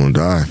when you gonna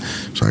die.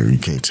 It's like you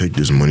can't take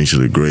this money to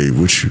the grave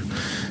with you.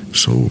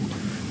 So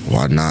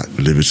why not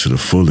live it to the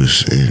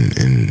fullest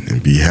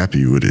and be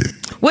happy with it?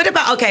 What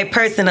about, okay,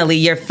 personally,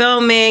 you're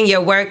filming,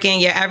 you're working,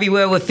 you're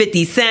everywhere with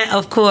 50 Cent,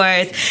 of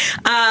course,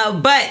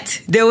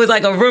 but there was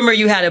like a rumor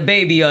you had a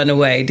baby on the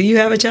way. Do you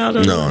have a child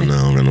on the way? No,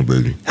 I don't got no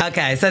baby.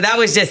 Okay, so that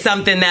was just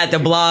something that the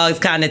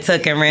blogs kind of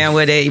took and ran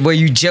with it. Were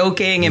you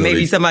joking and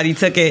maybe somebody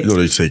took it? You know,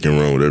 they take and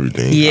run with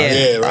everything.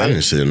 Yeah. I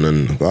didn't say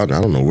nothing about it.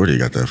 I don't know where they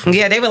got that from.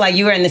 Yeah, they were like,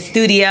 you were in the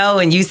studio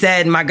and you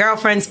said, my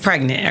girlfriend's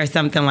pregnant or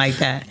something like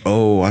that.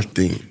 Oh, I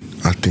think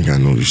I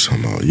know what you're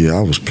talking about. Yeah,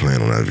 I was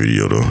playing on that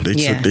video though.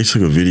 They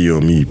took a video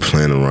of me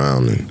playing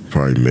around and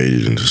probably made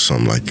it into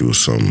something like it was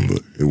something,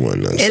 but it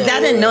wasn't nothing. Is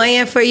that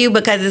annoying for you?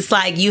 Because it's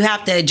like you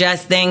have to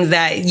address things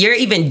that you're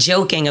even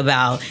joking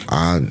about.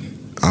 I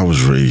I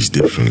was raised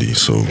differently,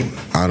 so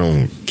I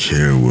don't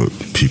care what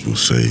people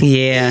say.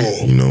 Yeah.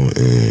 You know,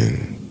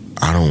 and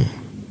I don't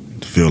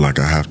feel like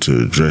I have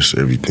to address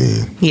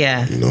everything.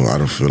 Yeah. You know, I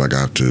don't feel like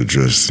I have to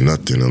address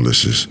nothing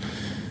unless it's,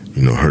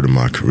 you know, hurting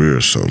my career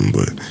or something.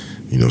 But,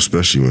 you know,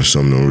 especially when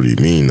something don't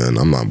really mean nothing,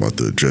 I'm not about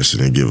to address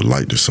it and give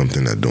light to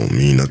something that don't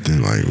mean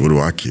nothing. Like, what do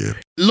I care?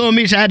 Lil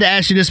Meech, I had to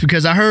ask you this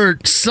because I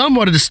heard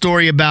somewhat of the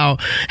story about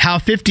how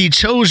 50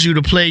 chose you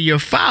to play your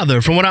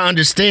father. From what I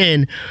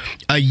understand,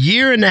 a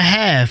year and a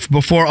half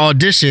before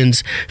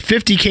auditions,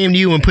 50 came to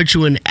you and put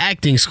you in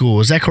acting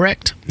school. Is that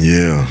correct?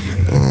 Yeah.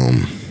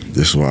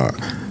 That's why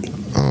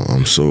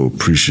I'm so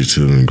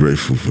appreciative and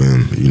grateful for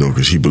him, you know,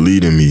 because he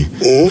believed in me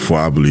before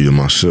I believed in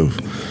myself.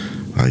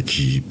 Like,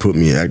 he put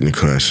me in acting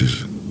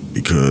classes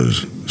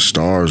because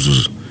Stars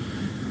was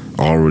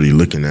already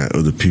looking at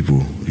other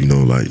people, you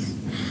know, like,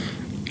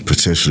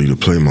 potentially to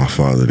play my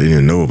father. They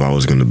didn't know if I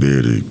was going to be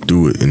able to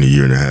do it in a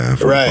year and a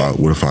half. Right.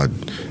 What if I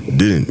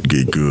didn't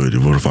get good?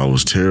 What if I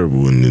was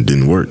terrible and it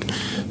didn't work?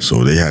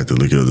 So they had to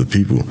look at other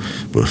people.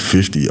 But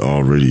 50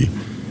 already,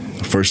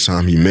 the first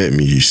time he met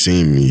me, he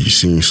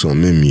seen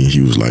something in me.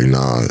 He was like,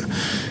 nah,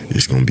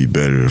 it's going to be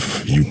better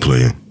if you play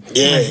him.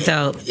 Yeah. That's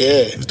dope.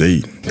 Yeah.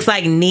 Looks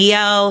like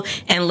Neo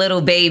and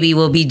Little Baby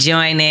will be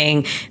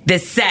joining the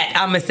set,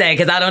 I'm going to say,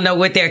 because I don't know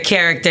what their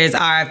characters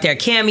are, if they're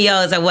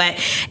cameos or what.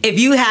 If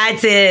you had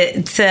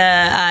to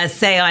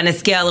say on a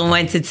scale of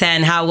 1 to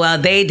 10 how well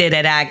they did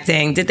at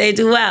acting, did they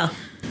do well?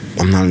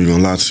 I'm not even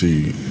going to lie to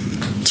you.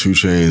 2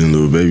 Chainz and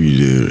Little Baby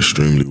did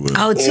extremely well.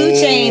 Oh, 2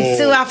 Chainz,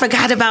 too. I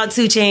forgot about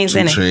 2 Chainz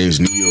in it. 2 Chainz,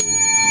 Neo,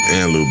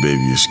 and Little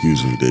Baby,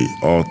 excuse me. They,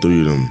 all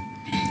 3 of them,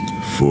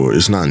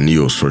 it's not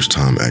Neo's first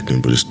time acting,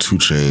 but it's 2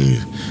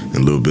 Chainz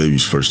and Lil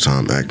Baby's first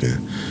time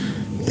acting.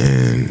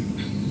 And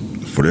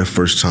for their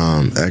first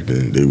time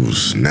acting, they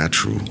was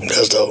natural.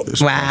 That's dope.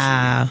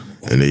 Wow.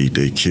 And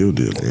they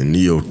killed it. And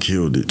Neo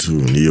killed it too.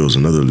 Neo's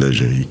another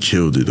legend. He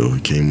killed it though.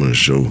 He came on the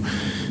show.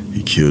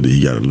 He killed it.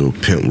 He got a little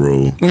pimp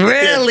role.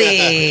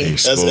 Really?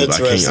 That's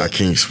interesting. I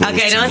can't expose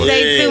Okay, don't too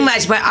say too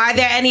much, but are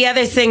there any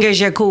other singers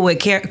you're cool with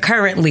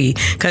currently?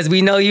 Because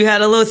we know you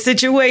had a little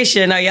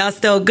situation. Are y'all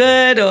still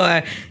good,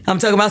 or I'm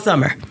talking about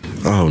Summer?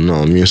 Oh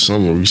no, me and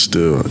Summer, we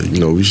still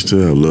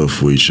have love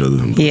for each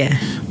other. Yeah.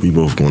 We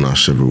both going our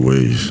separate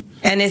ways.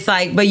 And it's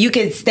like, but you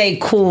can stay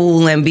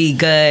cool and be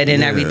good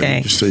and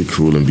everything. Stay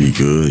cool and be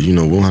good. You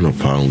know, we don't have no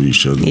problem with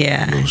each other.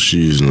 Yeah. You know,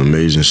 she's an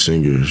amazing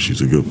singer. She's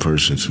a good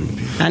person too.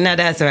 I know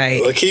that's right.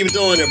 Well, keep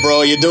doing it,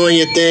 bro. You're doing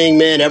your thing,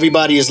 man.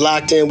 Everybody is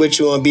locked in with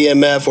you on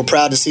BMF. We're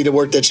proud to see the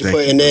work that you're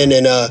putting in,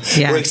 and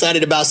we're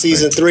excited about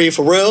season 3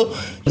 for real.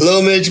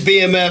 Lil Meech,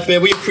 BMF,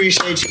 man. We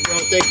appreciate you, bro.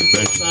 Thank you for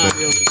the time,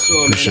 yo, for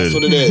sure, man. That's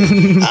what it is.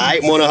 All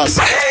right, Morning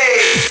Hustle.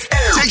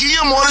 Taking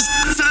your mornings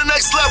to the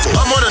next level.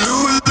 I'm on a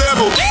new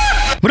level.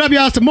 What up,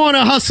 y'all? It's the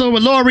Morning Hustle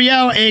with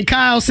L'Oreal and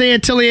Kyle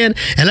Santillian.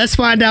 And let's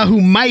find out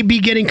who might be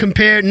getting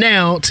compared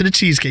now to the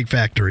Cheesecake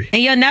Factory.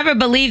 And you'll never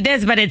believe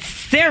this, but it's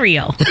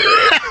cereal.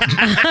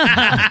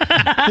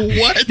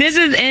 What? This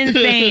is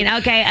insane.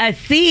 Okay, a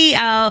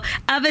CEO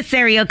of a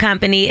cereal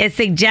company is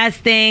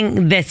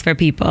suggesting this for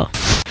people.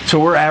 So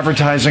we're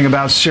advertising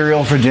about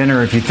cereal for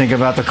dinner. If you think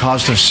about the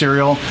cost of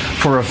cereal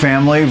for a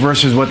family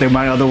versus what they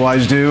might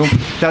otherwise do,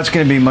 that's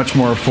going to be much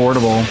more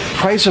affordable.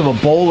 Price of a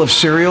bowl of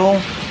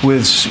cereal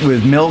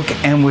with milk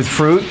and with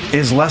fruit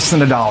is less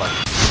than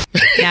 $1.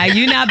 Now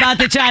you're not about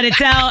to try to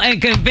tell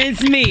and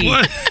convince me.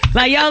 What?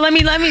 Like, yo, let me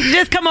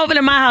just come over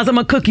to my house. I'm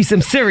gonna cook you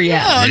some cereal.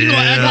 Oh, you gonna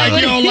act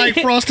like you don't like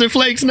Frosted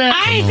Flakes now?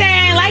 I ain't saying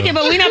I ain't like it,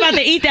 but we're not about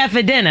to eat that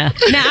for dinner.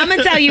 Now I'm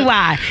gonna tell you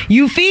why.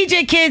 You feed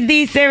your kids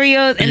these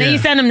cereals and then you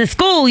send them to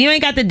school. You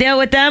ain't got to deal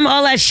with them,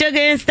 all that sugar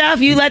and stuff.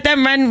 You let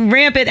them run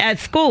rampant at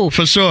school.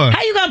 For sure.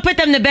 How you gonna put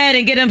them to bed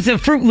and get them some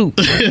Fruit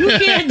Loops? You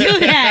can't do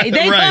that.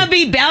 They gonna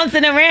be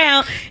bouncing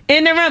around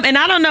in the room. And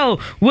I don't know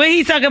what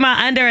he's talking about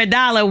under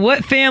 $1,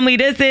 what family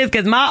this is,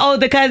 because my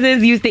older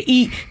cousins used to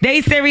eat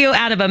they cereal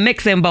out of a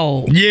mixing bowl.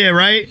 Yeah,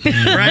 right?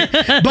 Right?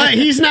 But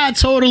he's not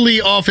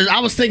totally off his... I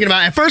was thinking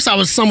about... At first, I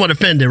was somewhat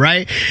offended,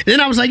 right? Then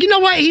I was like, you know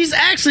what? He's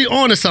actually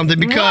onto something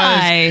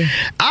because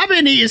I've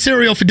been eating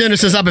cereal for dinner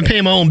since I've been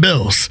paying my own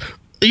bills.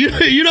 You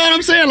know what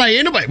I'm saying? Like,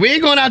 anybody, we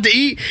ain't going out to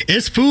eat.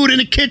 It's food in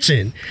the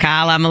kitchen.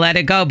 Kyle, I'm going to let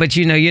it go, but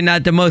you know, you're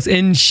not the most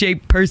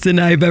in-shape person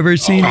I've ever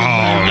seen in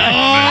my life.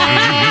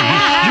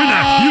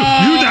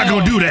 You're not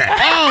going to do that.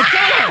 Oh,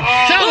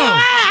 tell him.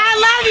 I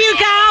love you,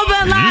 Kyle,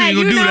 but like,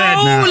 you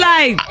know,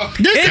 like,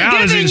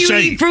 it's giving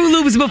you eat Fruit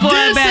Loops before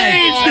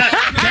bed.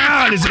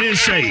 Kyle is in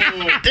shape.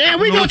 Damn,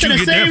 we go to the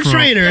same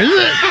trainer.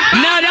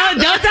 No,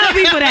 don't tell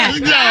people that.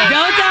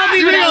 Don't tell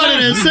people that. We go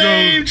to the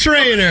same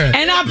trainer.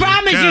 And I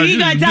promise you, he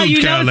gonna tell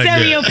you no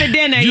cereal for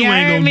dinner. You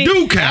heard me?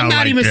 I'm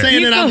not even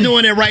saying that I'm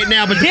doing it right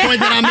now, but the point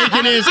that I'm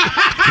making is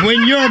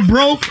when you're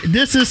broke,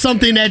 this is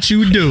something that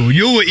you do.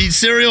 You will eat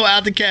cereal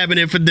out the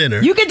cabinet for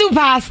dinner. You can do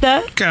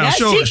pasta. Kyle, That's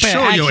show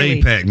cheaper, your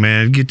 8-pack,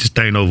 man. Get this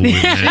thing over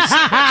with, man.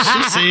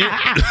 She see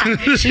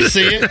it. She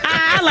see it.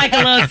 I like a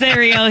little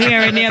cereal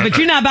here and there, but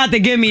you're not about to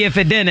give me a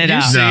eating for dinner,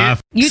 though.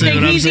 You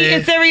think he's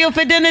eating cereal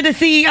for dinner, the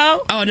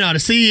CEO? Oh, no, the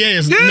CEO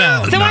is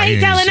no. So why he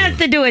telling us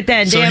to do it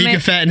then, so damn he it? can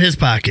fatten his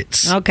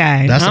pockets.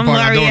 Okay. That's the part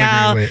I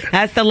don't agree with.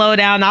 That's the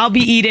lowdown. I'll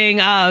be eating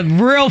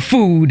real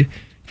food.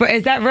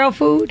 Is that real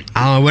food?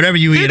 Whatever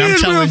you eat, I'm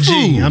telling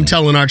G. I'm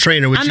telling our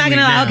trainer what I'm you not eat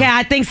gonna lie. now. Okay,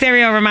 I think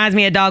cereal reminds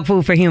me of dog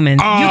food for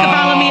humans. You can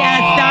follow me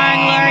at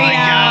Starring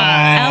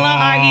L'Oreal,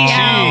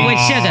 L'Oreal with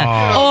sugar,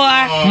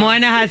 or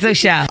Morning Hustle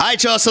Show. All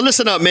right, y'all. So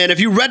listen up, man. If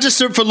you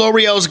registered for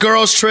L'Oreal's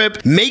girls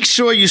trip, make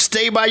sure you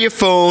stay by your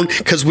phone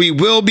because we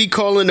will be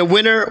calling the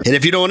winner. And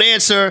if you don't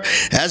answer,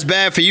 that's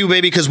bad for you,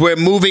 baby, because we're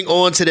moving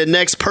on to the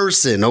next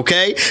person.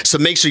 Okay, so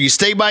make sure you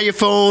stay by your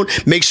phone.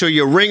 Make sure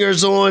your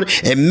ringer's on,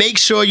 and make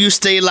sure you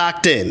stay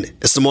locked in.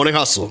 It's the Morning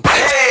Hustle.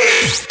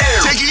 Hey,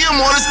 taking your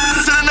mornings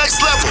to the next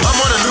level.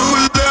 I'm on a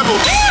new level.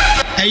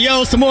 Hey,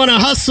 yo, it's the Morning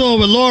Hustle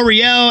with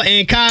L'Oreal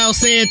and Kyle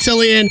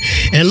Santillian.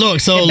 And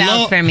look, so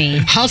for me.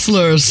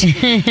 Hustlers,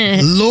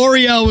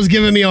 L'Oreal was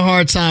giving me a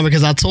hard time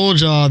because I told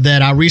y'all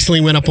that I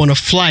recently went up on a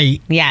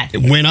flight. Yes.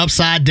 It went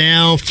upside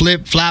down,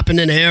 flopping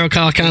in the air,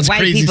 all kinds of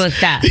crazy. White people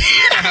stuff.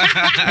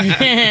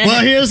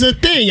 Well, here's the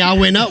thing. I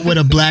went up with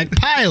a black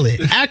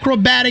pilot.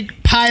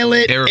 Acrobatic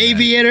pilot,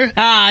 aviator.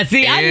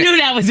 See, I knew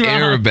that was wrong.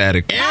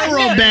 Aerobatic. I was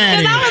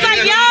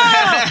like, yo,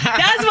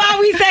 that's why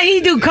we say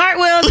he do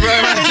cartwheels.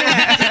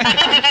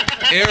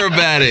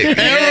 Aerobatic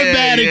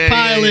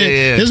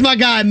pilot. This is my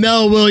guy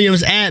Mel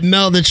Williams at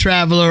Mel the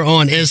Traveler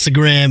on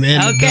Instagram.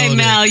 Okay,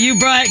 Mel, you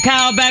brought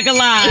Kyle back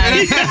alive.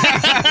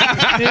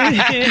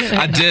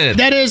 I did.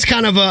 That is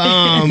kind of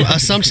a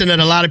assumption that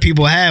a lot of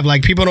people have.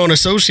 Like, people don't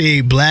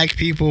associate black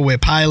people with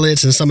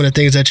pilots and some of the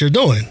things that you're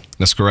doing.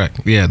 That's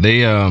correct. Yeah,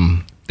 they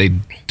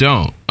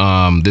don't.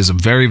 There's a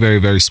very, very,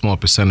 very small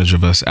percentage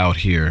of us out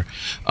here,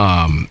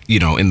 in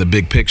the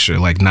big picture,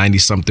 like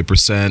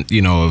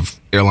 90-something%, of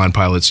airline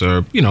pilots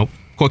are,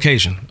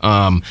 Caucasian.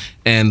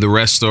 And the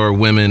rest are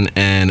women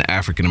and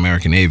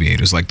African-American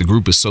aviators. Like, the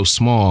group is so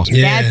small.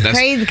 Yeah. That's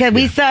crazy because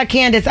we saw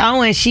Candace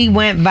Owens. She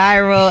went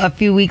viral a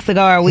few weeks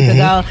ago or a week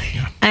ago.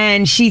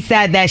 And she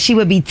said that she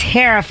would be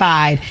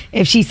terrified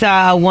if she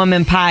saw a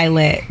woman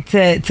pilot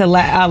to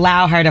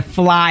allow her to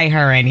fly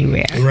her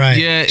anywhere. Right.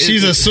 Yeah.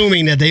 She's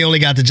assuming that they only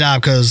got the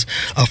job because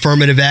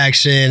affirmative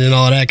action and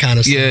all that kind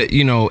of stuff.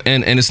 Yeah,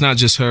 and it's not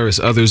just her, it's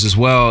others as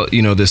well.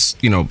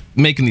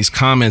 Making these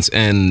comments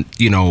and,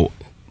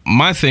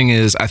 my thing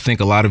is, I think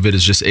a lot of it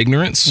is just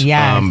ignorance.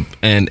 Yeah.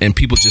 And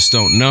people just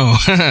don't know.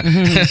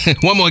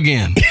 One more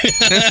again.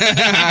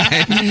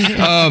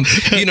 I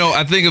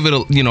think of it,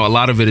 a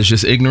lot of it is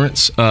just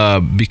ignorance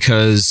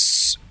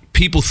because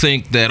people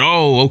think that,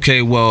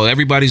 well,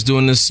 everybody's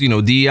doing this,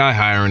 DEI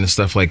hiring and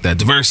stuff like that,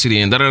 diversity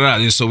and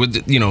da-da-da. So,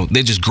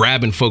 they're just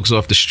grabbing folks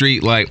off the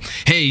street like,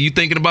 hey, you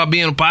thinking about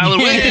being a pilot?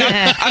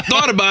 Well, I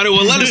thought about it.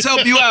 Well, let us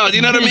help you out.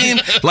 You know what I mean?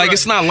 Like,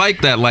 it's not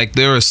like that. Like,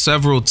 there are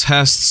several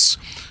tests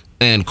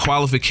and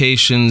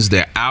qualifications,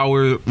 their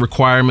hour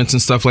requirements and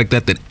stuff like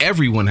that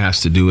everyone has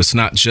to do. It's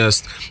not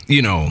just,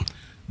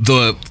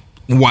 the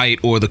white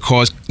or the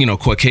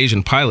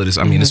Caucasian pilot.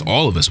 It's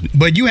all of us.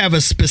 But you have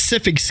a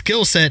specific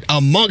skill set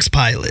amongst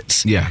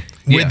pilots. Yeah.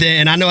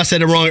 And I know I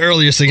said it wrong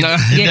earlier. So come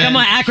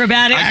on,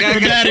 acrobatic.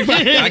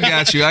 I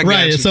got you.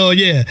 Right. So,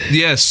 yeah.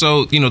 Yeah.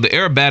 So, the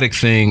aerobatic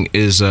thing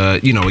is,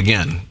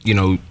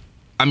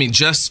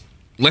 just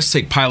let's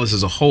take pilots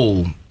as a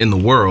whole in the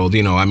world.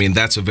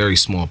 That's a very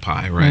small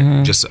pie,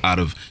 right? Just out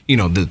of,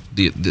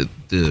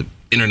 the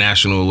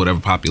international whatever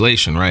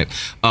population, right?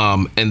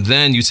 And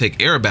then you take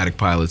aerobatic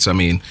pilots.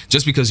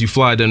 Just because you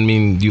fly doesn't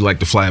mean you like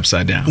to fly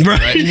upside down,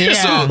 right?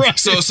 Yeah.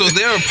 So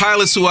there are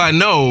pilots who I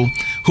know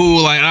who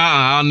are like,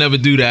 I'll never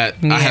do that.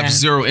 I have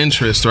zero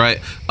interest, right?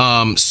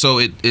 So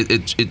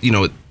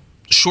it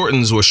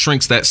shortens or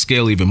shrinks that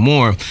scale even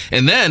more.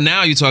 And then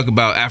now you talk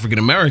about African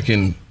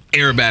American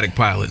aerobatic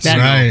pilots.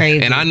 That's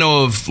crazy. And I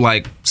know of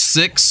like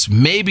 6,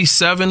 maybe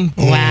 7.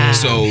 Wow.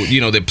 So,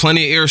 there are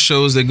plenty of air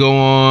shows that go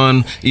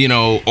on,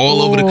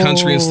 all over the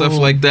country and stuff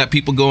like that.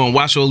 People go and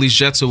watch all these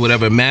jets or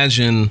whatever.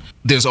 Imagine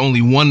there's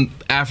only one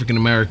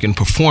African-American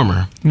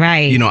performer,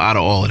 right? Out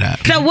of all of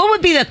that. So what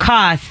would be the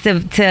cost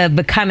to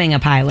becoming a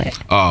pilot?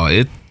 Oh,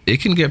 it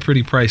can get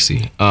pretty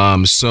pricey.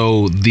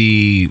 So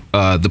the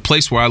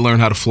place where I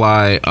learned how to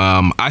fly,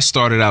 I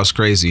started out, it was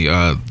crazy,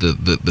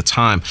 the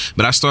time,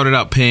 but I started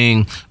out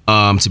paying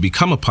to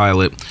become a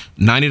pilot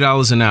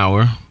 $90 an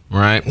hour,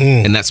 right?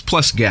 And that's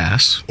plus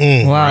gas.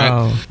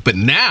 Wow. Right? But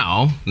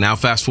now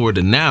fast forward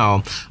to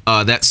now,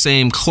 that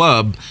same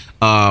club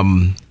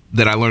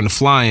that I learned to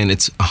fly in,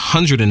 it's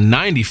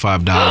 $195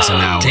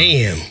 an hour.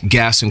 Damn.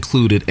 Gas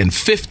included, and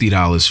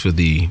 $50 for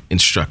the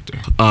instructor.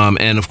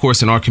 And of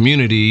course, in our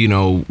community,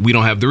 we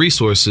don't have the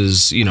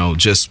resources,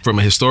 just from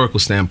a historical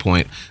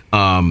standpoint,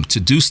 to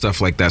do stuff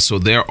like that. So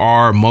there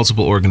are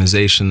multiple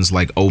organizations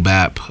like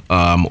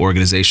OBAP,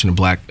 Organization of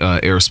Black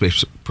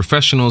Aerospace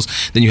Professionals.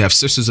 Then you have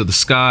Sisters of the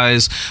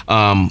Skies,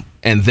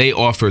 and they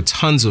offer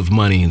tons of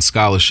money and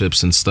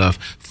scholarships and stuff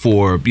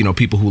for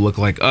people who look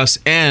like us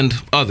and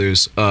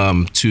others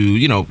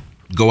to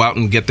go out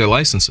and get their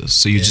licenses.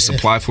 So you just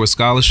apply for a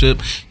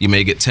scholarship. You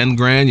may get 10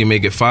 grand, you may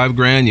get 5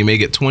 grand, you may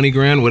get 20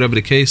 grand, whatever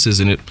the case is,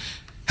 and it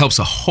helps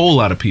a whole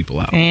lot of people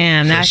out.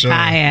 Damn, that's sure.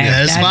 fire.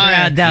 Yeah, that's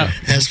fire. real dope.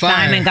 That's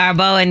fire. Simon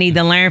Garboa need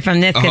to learn from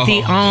this because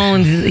he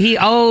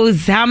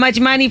owes how much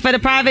money for the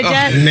private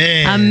jet?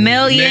 Man, $1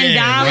 million.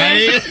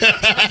 Right?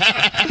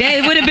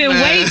 It would have been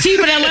way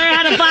cheaper to learn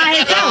how to fly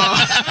himself.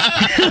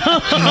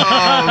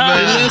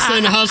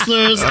 Listen,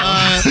 hustlers,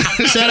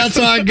 shout out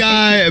to our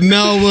guy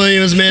Mel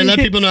Williams, man. Let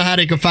people know how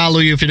they can follow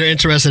you if they're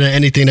interested in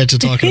anything that you're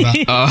talking about.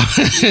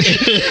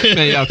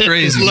 Man, y'all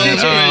crazy, man.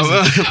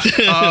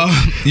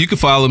 You can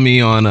follow me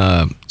on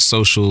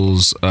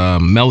socials,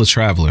 Mel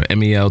Traveler,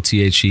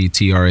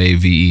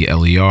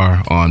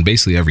 MELTHETRAVELER, on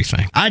basically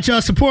everything. All right,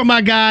 y'all, support my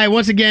guy.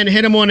 Once again,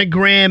 hit him on the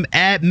gram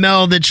at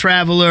Mel the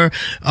Traveler,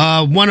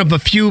 one of a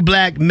few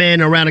black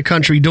men around the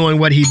country doing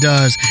what he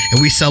does,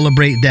 and we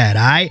celebrate that,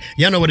 all right?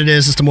 Y'all know what it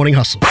is. It's the Morning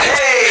Hustle.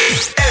 Hey,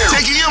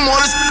 taking your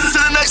mornings to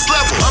the next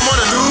level. I'm on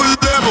a new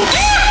level.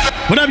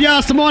 What up, y'all?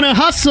 It's the Morning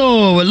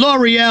Hustle with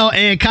L'Oreal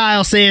and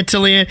Kyle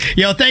Santillan.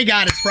 Yo, thank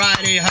God it's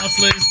Friday,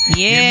 hustlers.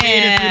 Yeah, you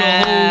made it through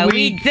the whole week.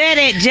 We did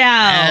it, Joe.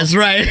 That's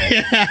right.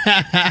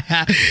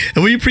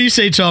 We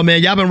appreciate y'all,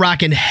 man. Y'all been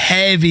rocking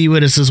heavy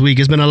with us this week.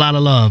 It's been a lot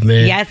of love,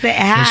 man. Yes, it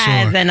has,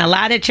 sure. and a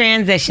lot of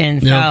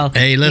transitions. Yep. So,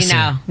 hey,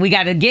 listen. we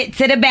got to get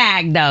to the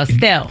bag, though,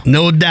 still.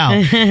 No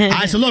doubt. All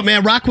right, so look,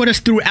 man, rock with us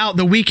throughout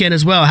the weekend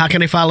as well. How can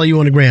they follow you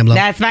on the gram, love?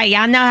 That's right.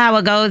 Y'all know how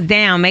it goes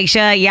down. Make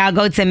sure y'all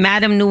go to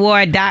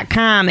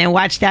MadameNoir.com and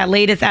watch that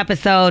latest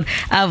episode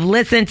of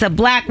Listen to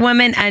Black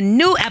Women. A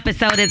new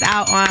episode is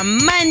out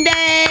on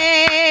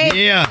Monday.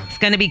 Yeah. It's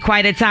going to be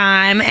quite a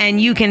time. And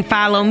you can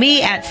follow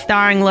me at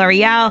Starring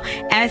L'Oreal,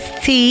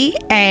 STARRING.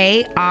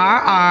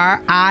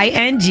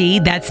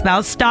 That's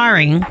spelled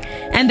starring.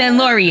 And then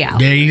L'Oreal.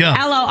 There you go.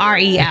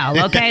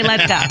 LOREL. Okay,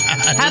 let's go.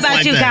 How about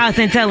like you, that. Kyle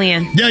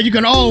Santillan? Yeah, you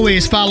can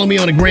always follow me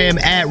on the gram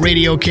at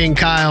Radio King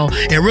Kyle.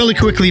 And really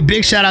quickly,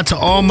 big shout out to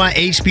all my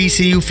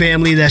HBCU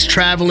family that's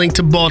traveling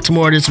to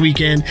Baltimore this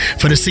weekend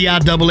for the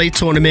CIAA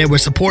tournament. We're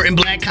supporting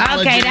black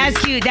colleges. Okay,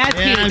 that's cute. That's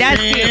You know cute. what That's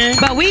I'm saying?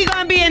 cute. But we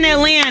gonna be in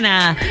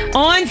Atlanta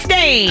on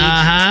stage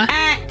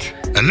at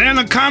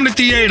Atlanta Comedy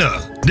Theater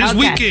this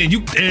weekend.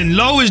 And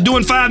Lo is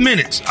doing 5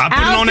 minutes. I put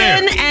it on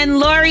there. Alton and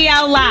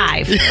L'Oreal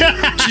live.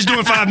 She's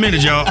doing 5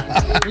 minutes, y'all.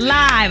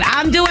 Live.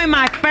 I'm doing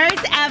my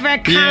first ever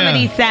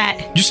comedy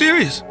set. You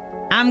serious?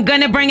 I'm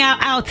gonna bring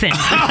out Alton. No,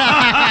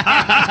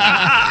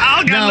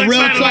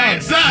 real talk.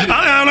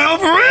 I don't know,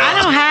 for real. I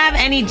don't have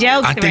any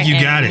jokes. I think you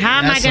got it. How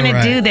am That's I gonna all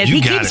right. do this? You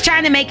He got keeps it.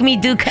 trying to make me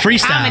do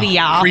Freestyle. comedy,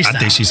 y'all. Freestyle. I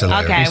think she's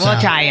hilarious. Okay, we'll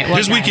try it.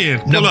 This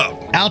weekend, pull up.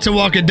 Alton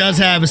Walker does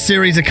have a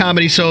series of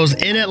comedy shows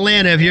in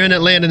Atlanta. If you're in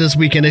Atlanta this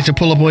weekend, they should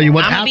pull up on you.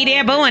 I'm gonna be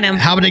there booing him.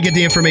 How would they get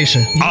the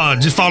information?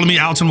 Just follow me,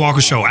 Alton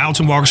Walker Show.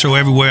 Alton Walker Show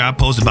everywhere. I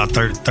post about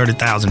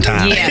 30,000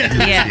 times.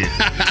 Yeah.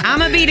 I'm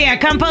gonna be there.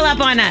 Come pull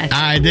up on us.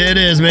 All right, there it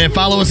is, man.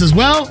 Follow us as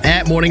well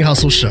at Morning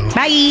Hustle Show.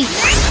 Bye.